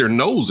stick their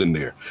nose in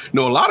there. You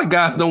know, a lot of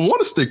guys don't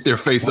want to stick their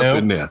face up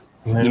in there.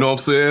 You know what I'm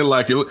saying?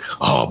 Like,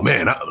 oh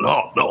man,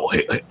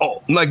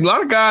 like a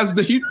lot of guys,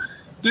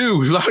 a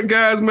lot of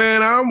guys,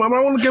 man, I don't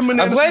want to give them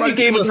an. I'm glad you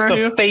gave us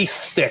the face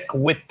stick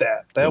with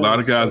that. A lot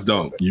of guys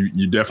don't.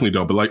 You definitely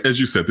don't. But like as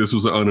you said, this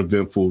was an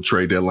uneventful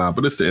trade deadline.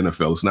 But it's the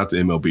NFL. It's not the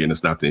MLB and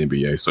it's not the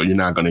NBA. So you're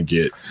not going to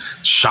get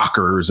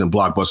shockers and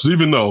blockbusters.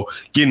 Even though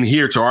getting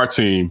here to our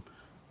team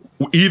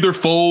either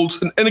folds.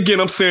 And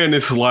again, I'm saying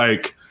this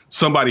like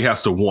somebody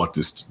has to want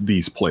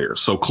these players.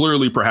 So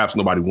clearly, perhaps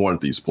nobody wanted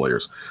these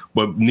players.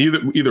 But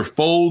either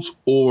Folds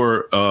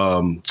or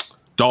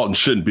Dalton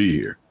shouldn't be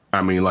here.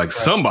 I mean, like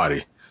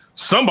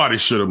Somebody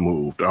should have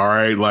moved. All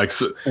right. Like,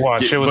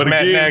 watch. It was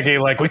Matt Nagy.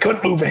 Like, we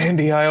couldn't move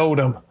Andy. I owed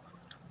him.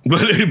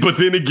 But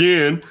then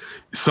again,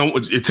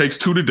 it takes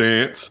two to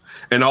dance.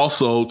 And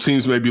also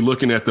teams may be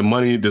looking at the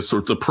money, the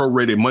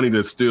prorated money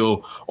that's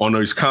still on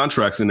those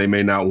contracts, and they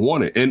may not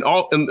want it. And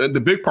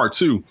the big part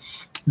too,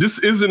 this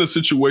isn't a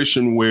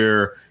situation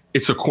where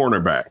it's a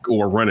cornerback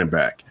or a running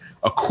back.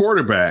 A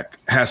quarterback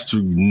has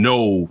to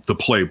know the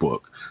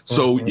playbook.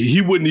 So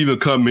he wouldn't even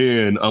come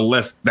in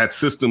unless that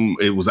system,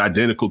 it was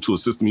identical to a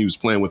system he was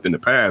playing with in the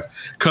past,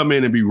 come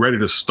in and be ready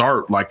to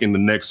start like in the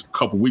next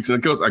couple of weeks. And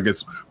I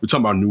guess we're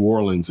talking about New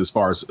Orleans as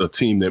far as a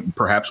team that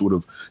perhaps would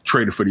have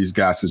traded for these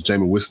guys since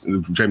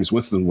Jameis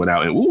Winston went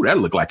out. And that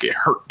looked like it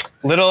hurt.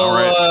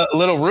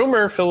 Little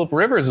rumor, Phillip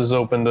Rivers is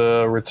open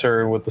to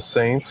return with the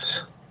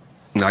Saints.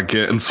 I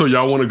get. So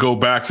y'all want to go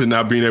back to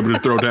not being able to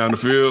throw down the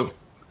field?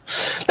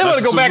 They want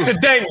to go back to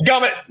dang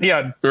gummit.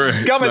 Yeah,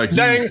 right. Gummit, like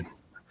dang.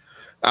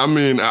 I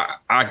mean,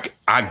 I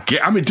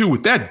get. I mean, dude,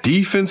 with that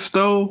defense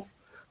though,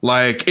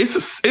 like it's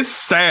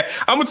sad.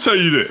 I'm gonna tell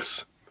you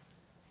this: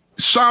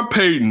 Sean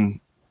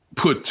Payton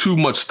put too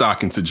much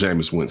stock into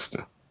Jameis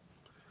Winston.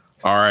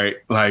 All right,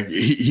 like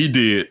he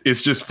did.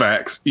 It's just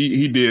facts.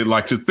 He did.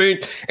 Like to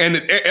think,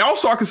 and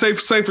also I can say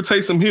for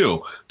Taysom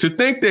Hill to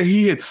think that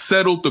he had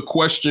settled the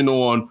question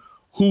on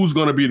who's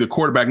going to be the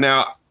quarterback.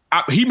 Now,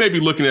 he may be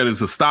looking at it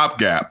as a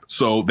stopgap.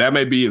 So that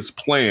may be his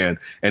plan.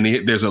 And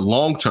there's a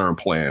long-term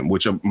plan,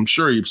 which I'm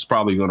sure he's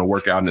probably going to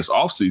work out in this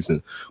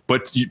offseason.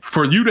 But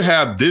for you to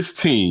have this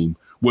team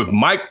with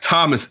Mike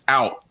Thomas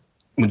out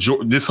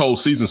this whole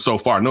season so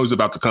far, I know he's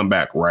about to come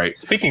back, right?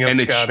 Speaking of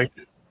Scotty.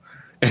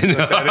 And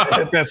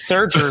that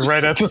surgery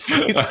right at the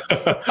season.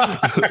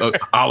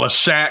 A la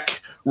Shaq,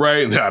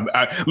 right?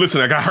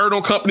 Listen, I got hurt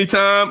on company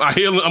time. I'm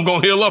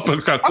going to heal up. I'm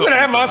going to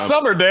have my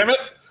summer, damn it.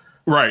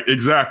 Right,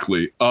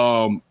 exactly.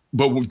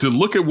 But to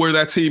look at where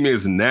that team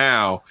is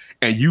now,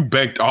 and you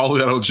banked all of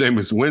that on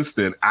Jameis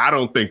Winston, I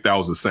don't think that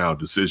was a sound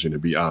decision, to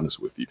be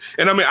honest with you.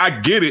 And I mean, I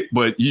get it,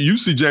 but you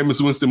see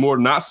Jameis Winston more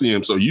than I see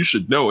him, so you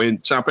should know.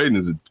 And Sean Payton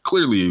is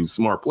clearly a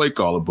smart play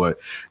caller, but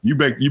you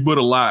put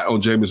a lot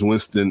on Jameis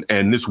Winston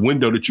and this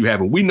window that you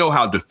have. And we know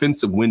how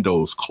defensive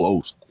windows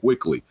close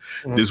quickly.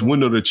 Mm-hmm. This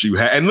window that you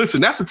have, and listen,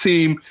 that's a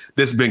team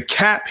that's been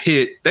cap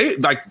hit. They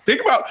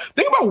think about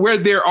where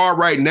they are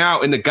right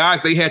now, and the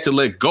guys they had to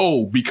let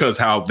go because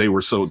how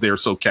they're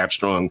so cap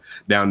strong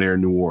down there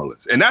in New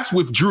Orleans. And that's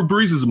with Drew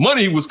Brees'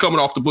 money was coming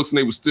off the books and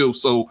they were still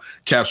so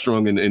cap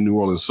strong in New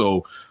Orleans.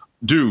 So,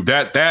 dude,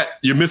 that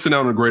you're missing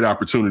out on a great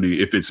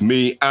opportunity. If it's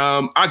me,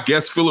 I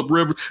guess Phillip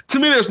Rivers. To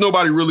me, there's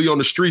nobody really on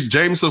the streets.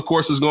 Jameis, of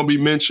course, is going to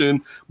be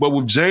mentioned. But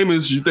with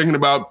Jameis, you're thinking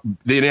about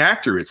the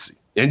inaccuracy.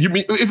 And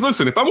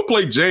if I'm going to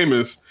play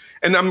Jameis,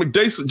 and I'm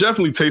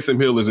definitely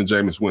Taysom Hill isn't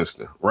Jameis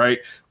Winston, right?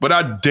 But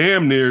I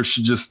damn near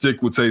should just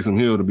stick with Taysom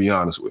Hill, to be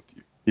honest with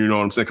you. You know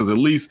what I'm saying? Because at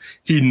least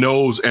he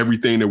knows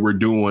everything that we're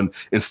doing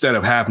instead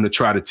of having to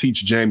try to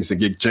teach Jameis and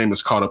get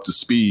Jameis caught up to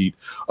speed.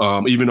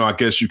 Even though I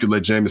guess you could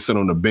let Jameis sit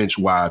on the bench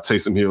while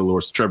Taysom Hill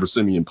or Trevor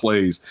Siemian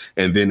plays.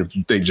 And then if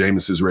you think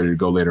Jameis is ready to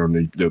go later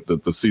in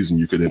the season,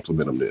 you could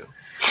implement him then.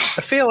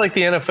 I feel like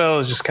the NFL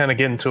is just kind of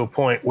getting to a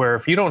point where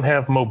if you don't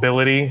have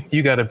mobility,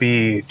 you got to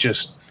be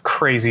just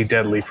crazy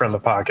deadly from the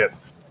pocket.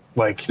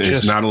 Like there's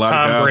just not a lot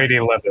Tom of guys. Brady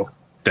level.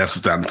 I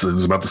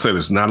was about to say,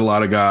 there's not a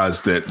lot of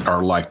guys that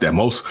are like that.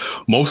 Most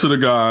of the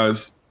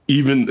guys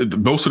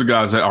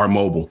that are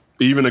mobile,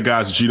 even the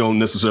guys that you don't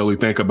necessarily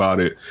think about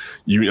it.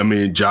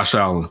 Josh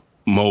Allen,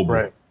 mobile.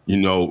 Right.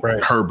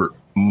 Right. Herbert,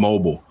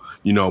 mobile.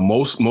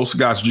 Most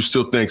guys you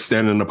still think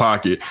standing in the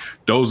pocket.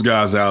 Those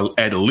guys are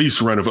at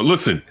least running for.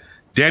 Listen,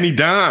 Danny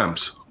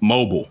Dimes,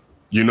 mobile.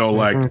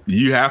 Like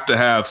you have to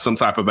have some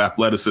type of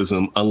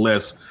athleticism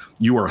unless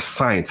you are a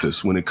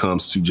scientist when it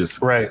comes to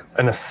just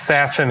an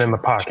assassin in the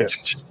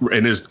pocket.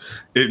 And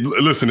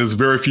there's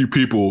very few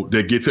people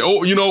that get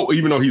to,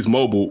 even though he's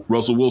mobile,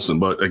 Russell Wilson,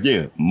 but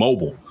again,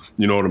 mobile,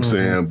 you know what I'm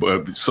saying?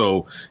 But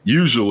so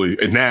usually,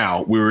 and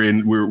now we're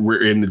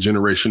in the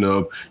generation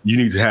of you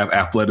need to have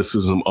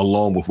athleticism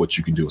along with what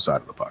you can do inside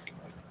of the pocket.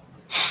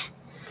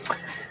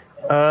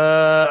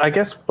 I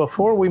guess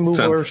before we move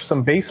over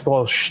some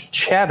baseball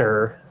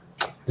chatter,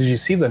 did you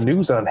see the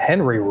news on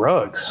Henry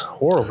Ruggs?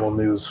 Horrible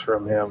news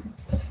from him.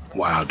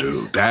 Wow,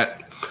 dude.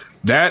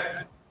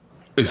 That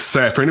is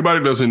sad. For anybody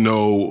who doesn't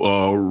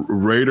know,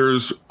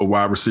 Raiders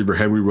wide receiver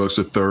Henry Ruggs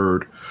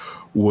III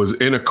was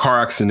in a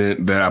car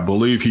accident that I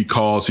believe he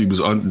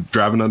was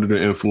driving under the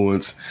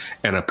influence,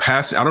 and a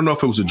pass. I don't know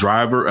if it was a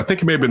driver. I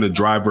think it may have been the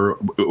driver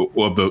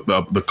of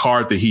the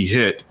car that he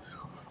hit.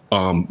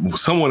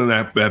 Someone in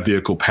that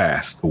vehicle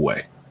passed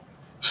away.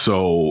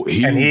 So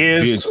he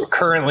is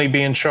currently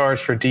being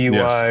charged for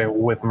DUI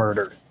with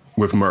murder.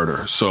 With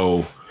murder.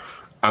 So,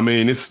 I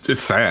mean, it's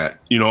sad.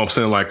 You know what I'm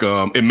saying? Like,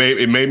 it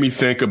made me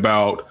think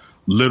about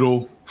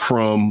Little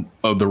from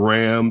the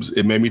Rams.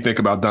 It made me think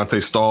about Dante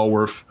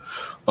Stallworth.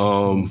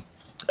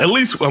 At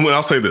least,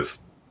 I'll say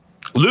this.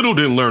 Little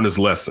didn't learn his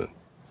lesson.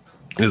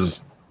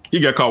 He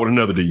got caught with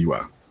another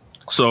DUI.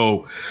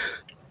 So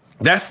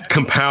that's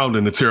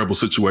compounding a terrible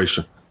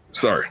situation.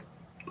 Sorry.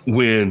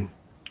 When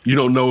you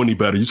don't know any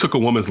better. You took a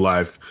woman's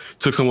life,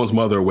 took someone's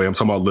mother away. I'm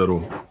talking about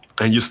Little,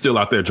 and you're still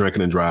out there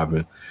drinking and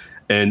driving.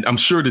 And I'm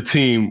sure the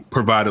team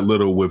provided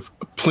Little with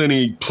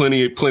plenty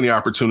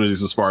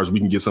opportunities as far as we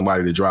can get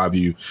somebody to drive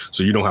you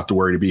so you don't have to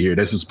worry to be here.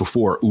 This is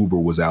before Uber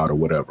was out or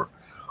whatever.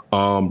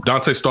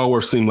 Dante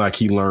Stallworth seemed like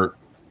he learned.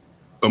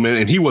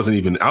 And he wasn't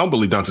even. I don't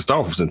believe Dante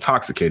Stallworth was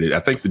intoxicated. I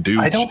think the dude.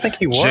 I don't think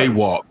he was.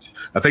 Jaywalked.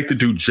 I think the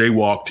dude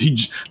jaywalked.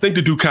 I think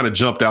the dude kind of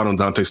jumped out on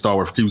Dante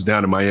Stallworth. He was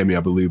down in Miami, I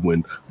believe,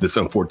 when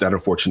that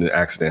unfortunate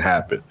accident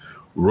happened.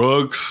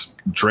 Ruggs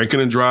drinking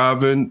and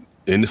driving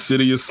in the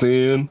city of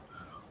sin.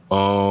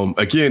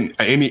 Again,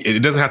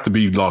 it doesn't have to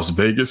be Las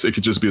Vegas. It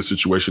could just be a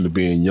situation of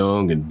being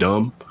young and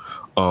dumb.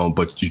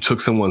 But you took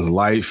someone's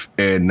life,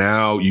 and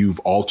now you've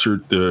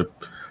altered the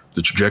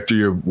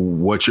trajectory of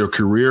what your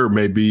career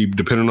may be,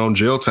 depending on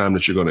jail time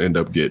that you're going to end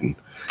up getting.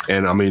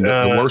 And I mean,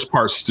 the worst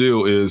part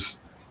still is.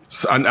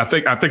 I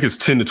think it's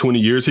 10 to 20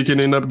 years he can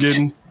end up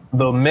getting.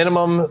 The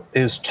minimum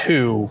is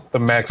 2. The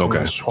maximum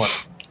is 20.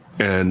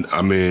 And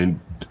I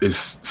mean,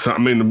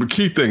 the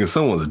key thing is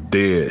someone's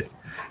dead,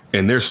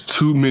 and there's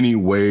too many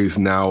ways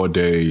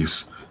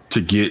nowadays to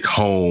get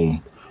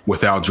home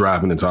without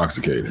driving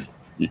intoxicated.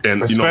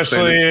 And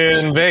especially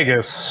in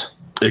Vegas.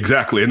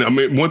 Exactly. And I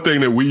mean, one thing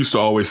that we used to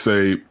always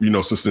say,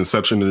 since the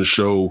inception of the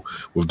show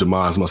with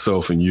Demise,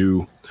 myself, and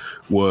you,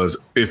 was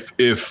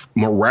if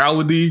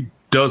morality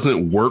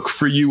doesn't work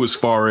for you, as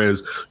far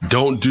as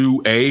don't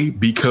do A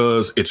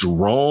because it's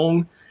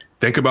wrong,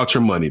 think about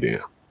your money then.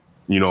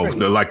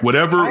 Like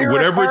whatever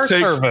it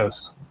takes.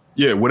 Service.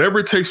 Yeah, whatever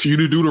it takes for you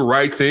to do the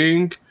right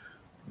thing,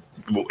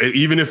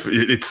 even if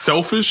it's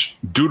selfish,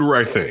 do the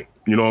right thing.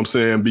 You know what I'm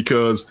saying?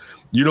 Because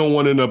you don't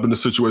want to end up in a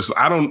situation.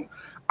 I don't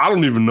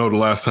even know the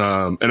last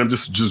time, and I'm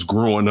just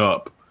growing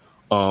up.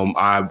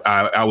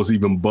 I was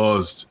even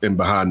buzzed and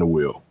behind the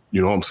wheel.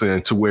 You know what I'm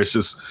saying? To where it's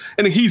just,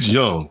 and he's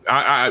young.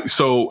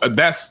 So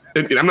that's,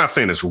 I'm not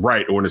saying it's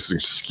right or it's an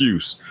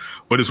excuse,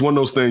 but it's one of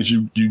those things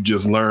you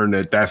just learn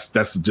that's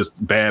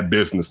just bad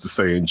business to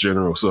say in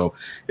general. So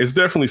it's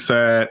definitely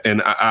sad.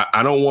 And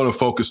I don't want to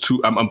focus too.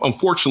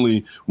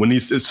 Unfortunately, when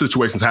these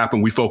situations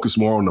happen, we focus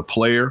more on the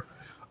player.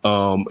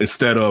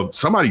 Instead of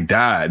somebody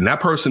died. And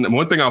that person,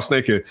 one thing I was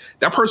thinking,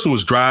 that person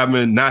was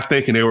driving, not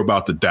thinking they were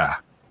about to die.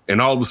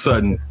 And all of a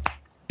sudden,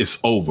 it's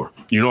over.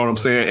 You know what I'm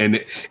saying?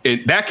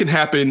 And that can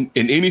happen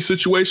in any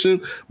situation,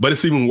 but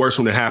it's even worse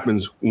when it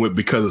happens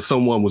because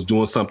someone was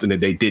doing something that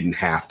they didn't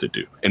have to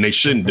do and they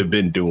shouldn't have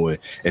been doing,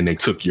 and they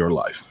took your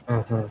life.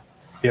 Mm-hmm.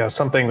 Yeah,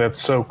 something that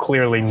so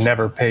clearly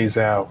never pays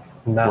out,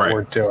 not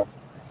worth doing.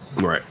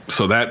 Right.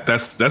 So that's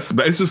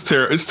it's just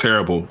it's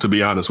terrible, to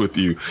be honest with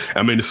you.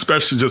 I mean,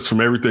 especially just from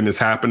everything that's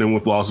happening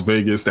with Las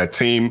Vegas, that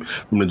team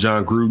from the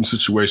John Gruden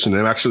situation,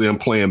 and actually I'm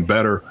playing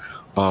better.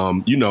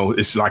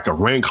 It's like a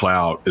rain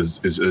cloud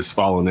is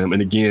following them.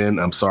 And again,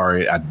 I'm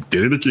sorry, I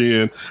did it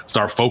again.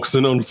 Start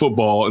focusing on the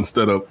football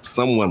instead of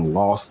someone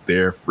lost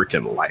their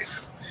freaking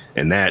life,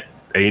 and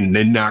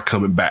they're not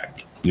coming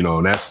back.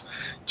 And that's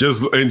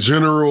just in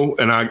general.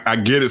 And I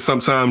get it.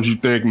 Sometimes you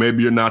think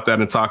maybe you're not that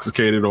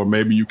intoxicated, or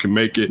maybe you can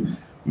make it.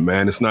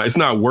 Man, it's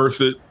not worth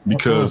it,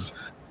 because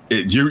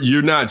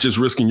you're not just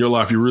risking your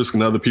life, you're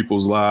risking other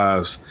people's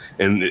lives.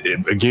 And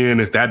again,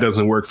 if that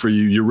doesn't work for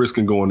you, you're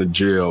risking going to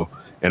jail.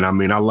 And I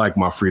mean, I like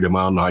my freedom.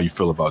 I don't know how you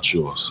feel about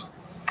yours.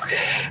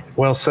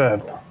 Well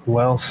said.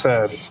 Well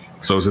said.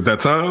 So is it that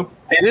time?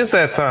 It is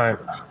that time.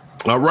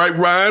 All right,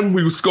 Ryan,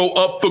 we will go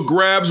up for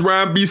grabs.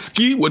 Ryan B.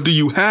 Ski, what do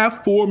you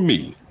have for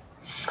me?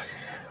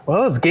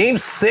 Well, it's Game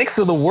 6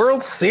 of the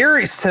World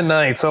Series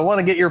tonight, so I want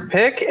to get your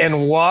pick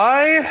and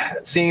why,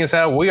 seeing as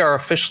how we are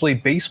officially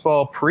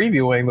baseball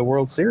previewing the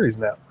World Series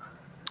now.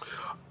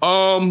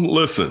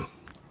 Listen,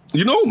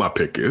 you know what my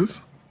pick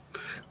is.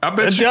 I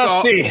bet you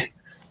Dusty.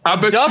 I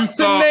bet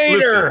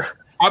Dustinator.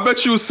 I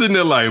bet you were sitting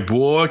there like,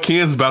 boy,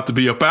 Ken's about to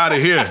be up out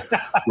of here,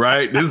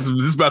 right? This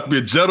is about to be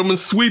a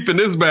gentleman's sweep in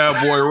this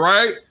bad boy,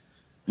 right?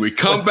 We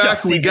come back.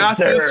 Dusty We got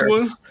deserves. this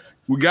one.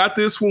 We got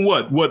this one.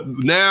 What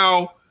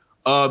now?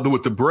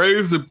 With the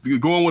Braves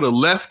going with a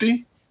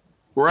lefty,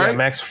 right? Yeah,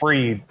 Max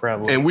Fried,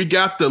 probably. And we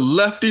got the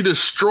lefty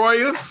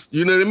destroyers.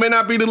 It may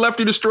not be the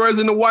lefty destroyers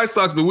in the White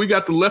Sox, but we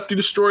got the lefty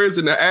destroyers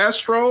in the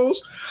Astros.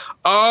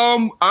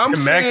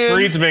 Max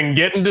Fried's been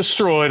getting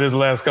destroyed his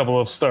last couple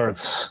of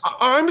starts.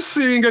 I'm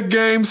seeing a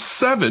Game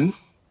 7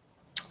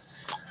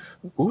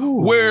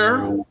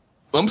 where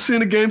I'm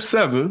seeing a Game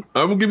 7.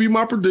 I'm gonna give you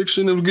my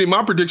prediction.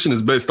 My prediction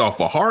is based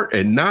off of heart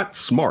and not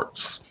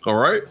smarts. All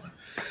right.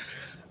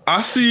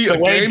 I see a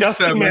Game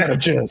 7.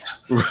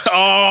 Manages.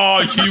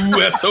 Oh,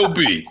 you SOB.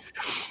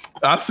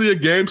 I see a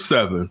Game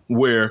 7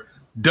 where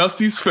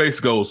Dusty's face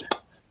goes,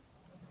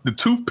 the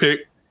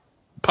toothpick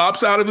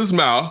pops out of his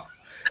mouth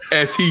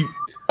as he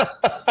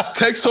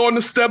takes on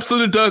the steps of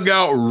the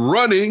dugout,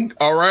 running,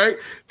 all right,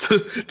 to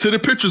the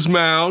pitcher's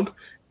mound,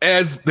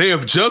 as they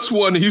have just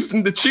won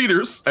Houston, the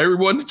Cheaters.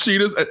 Everyone, the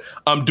Cheaters.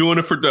 I'm doing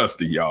it for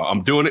Dusty, y'all.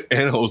 I'm doing it,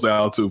 and Jose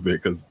Altuve,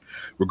 because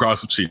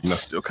regardless of cheating, I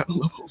still kind of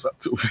love Jose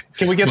Altuve.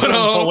 Can we get some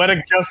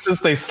poetic justice?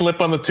 They slip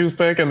on the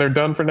toothpick and they're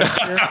done for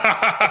next year.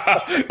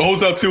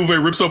 Jose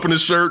Altuve rips open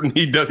his shirt and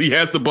he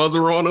has the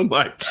buzzer on him.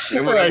 Like,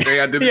 right.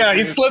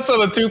 He slips on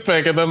the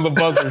toothpick and then the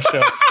buzzer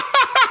shuts.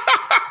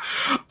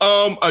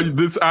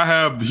 I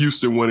have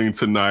Houston winning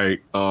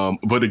tonight,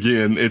 but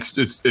again,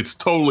 it's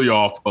totally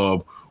off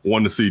of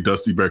wanting to see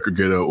Dusty Baker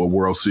get a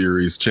World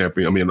Series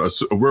champion. I mean,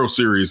 a World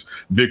Series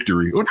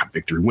victory, or not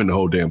victory, win the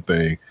whole damn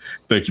thing.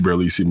 Thank you,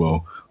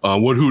 Barlissimo.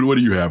 What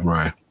do you have,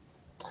 Ryan?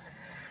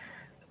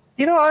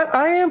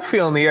 I am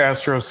feeling the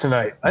Astros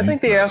tonight. I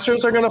think the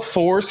Astros are going to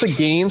force a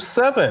Game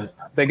 7.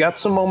 They got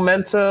some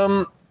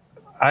momentum.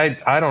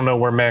 I don't know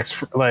where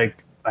Max,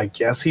 I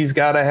guess he's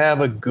got to have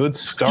a good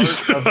start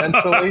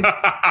eventually.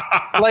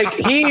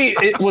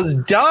 It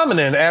was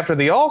dominant after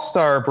the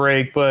All-Star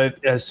break, but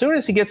as soon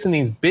as he gets in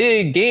these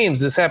big games,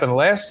 this happened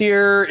last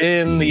year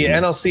in the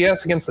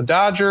NLCS against the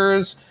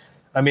Dodgers.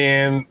 I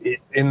mean,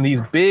 in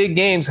these big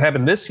games,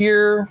 happened this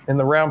year in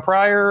the round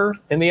prior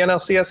in the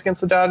NLCS against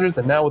the Dodgers,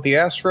 and now with the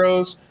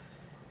Astros,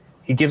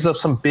 he gives up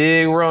some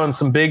big runs,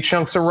 some big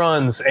chunks of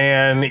runs,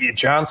 and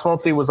John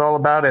Smoltz was all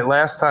about it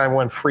last time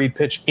when Fried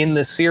pitched in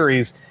this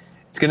series.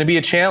 It's going to be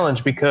a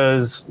challenge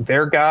because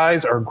their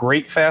guys are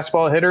great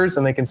fastball hitters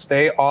and they can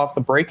stay off the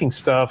breaking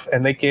stuff,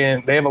 and they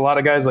have a lot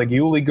of guys like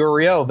Yuli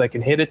Gurriel that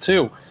can hit it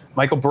too.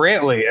 Michael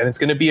Brantley, and it's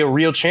going to be a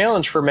real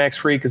challenge for Max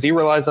Fried because he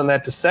relies on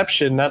that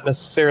deception, not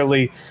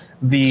necessarily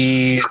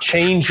the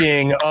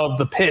changing of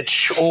the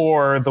pitch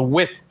or the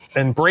width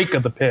and break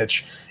of the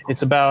pitch.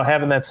 It's about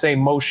having that same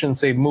motion,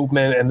 same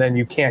movement, and then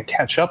you can't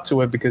catch up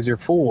to it because you're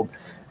fooled.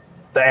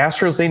 The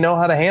Astros, they know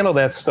how to handle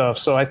that stuff,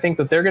 so I think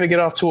that they're going to get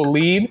off to a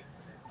lead.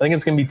 I think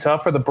it's going to be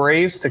tough for the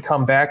Braves to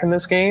come back in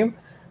this game,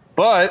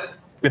 but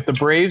if the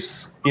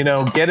Braves,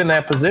 get in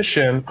that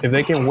position, if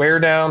they can wear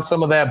down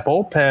some of that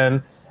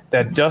bullpen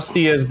that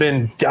Dusty has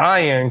been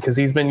dying because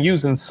he's been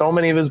using so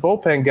many of his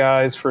bullpen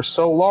guys for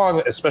so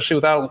long, especially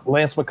without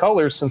Lance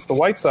McCullers since the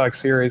White Sox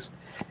series.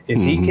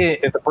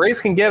 If the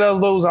Braves can get out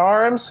of those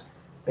arms,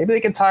 maybe they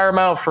can tire him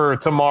out for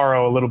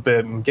tomorrow a little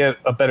bit and get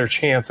a better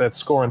chance at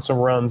scoring some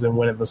runs and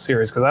winning the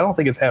series because I don't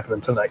think it's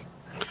happening tonight.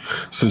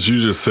 Since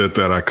you just said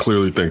that, I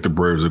clearly think the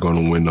Braves are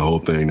going to win the whole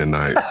thing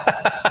tonight.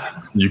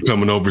 You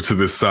coming over to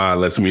this side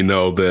lets me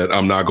know that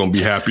I'm not going to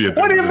be happy at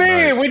the What do you mean?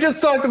 tonight. We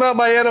just talked about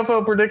my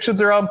NFL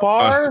predictions are on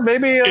par.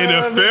 Maybe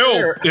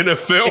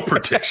NFL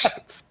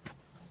predictions.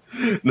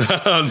 No,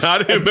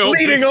 not it's MLB.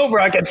 bleeding over.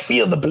 I can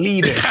feel the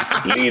bleeding.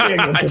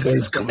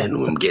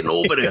 I'm getting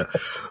over there.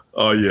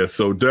 Oh, yeah.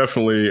 So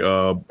definitely,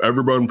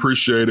 everyone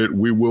appreciate it.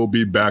 We will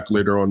be back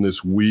later on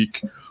this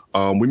week.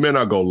 We may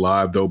not go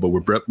live, though, but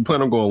we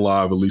plan on going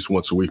live at least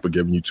once a week, but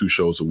giving you 2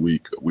 shows a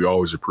week. We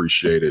always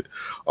appreciate it.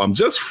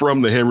 Just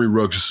from the Henry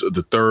Ruggs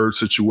III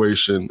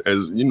situation,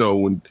 as you know,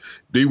 when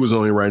D was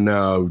on here right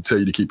now, I would tell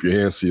you to keep your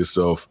hands to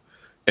yourself.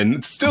 And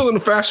it's still in the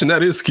fashion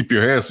that is keep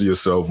your hands to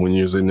yourself when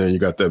you're in there and you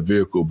got that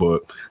vehicle,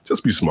 but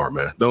just be smart,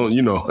 man. Don't,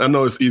 I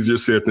know it's easier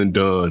said than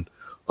done.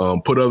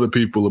 Put other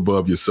people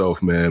above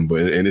yourself, man.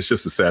 And it's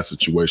just a sad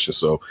situation.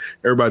 So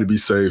everybody be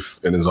safe.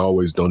 And as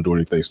always, don't do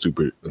anything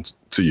stupid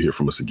until you hear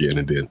from us again.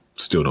 And then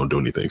still don't do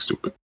anything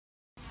stupid.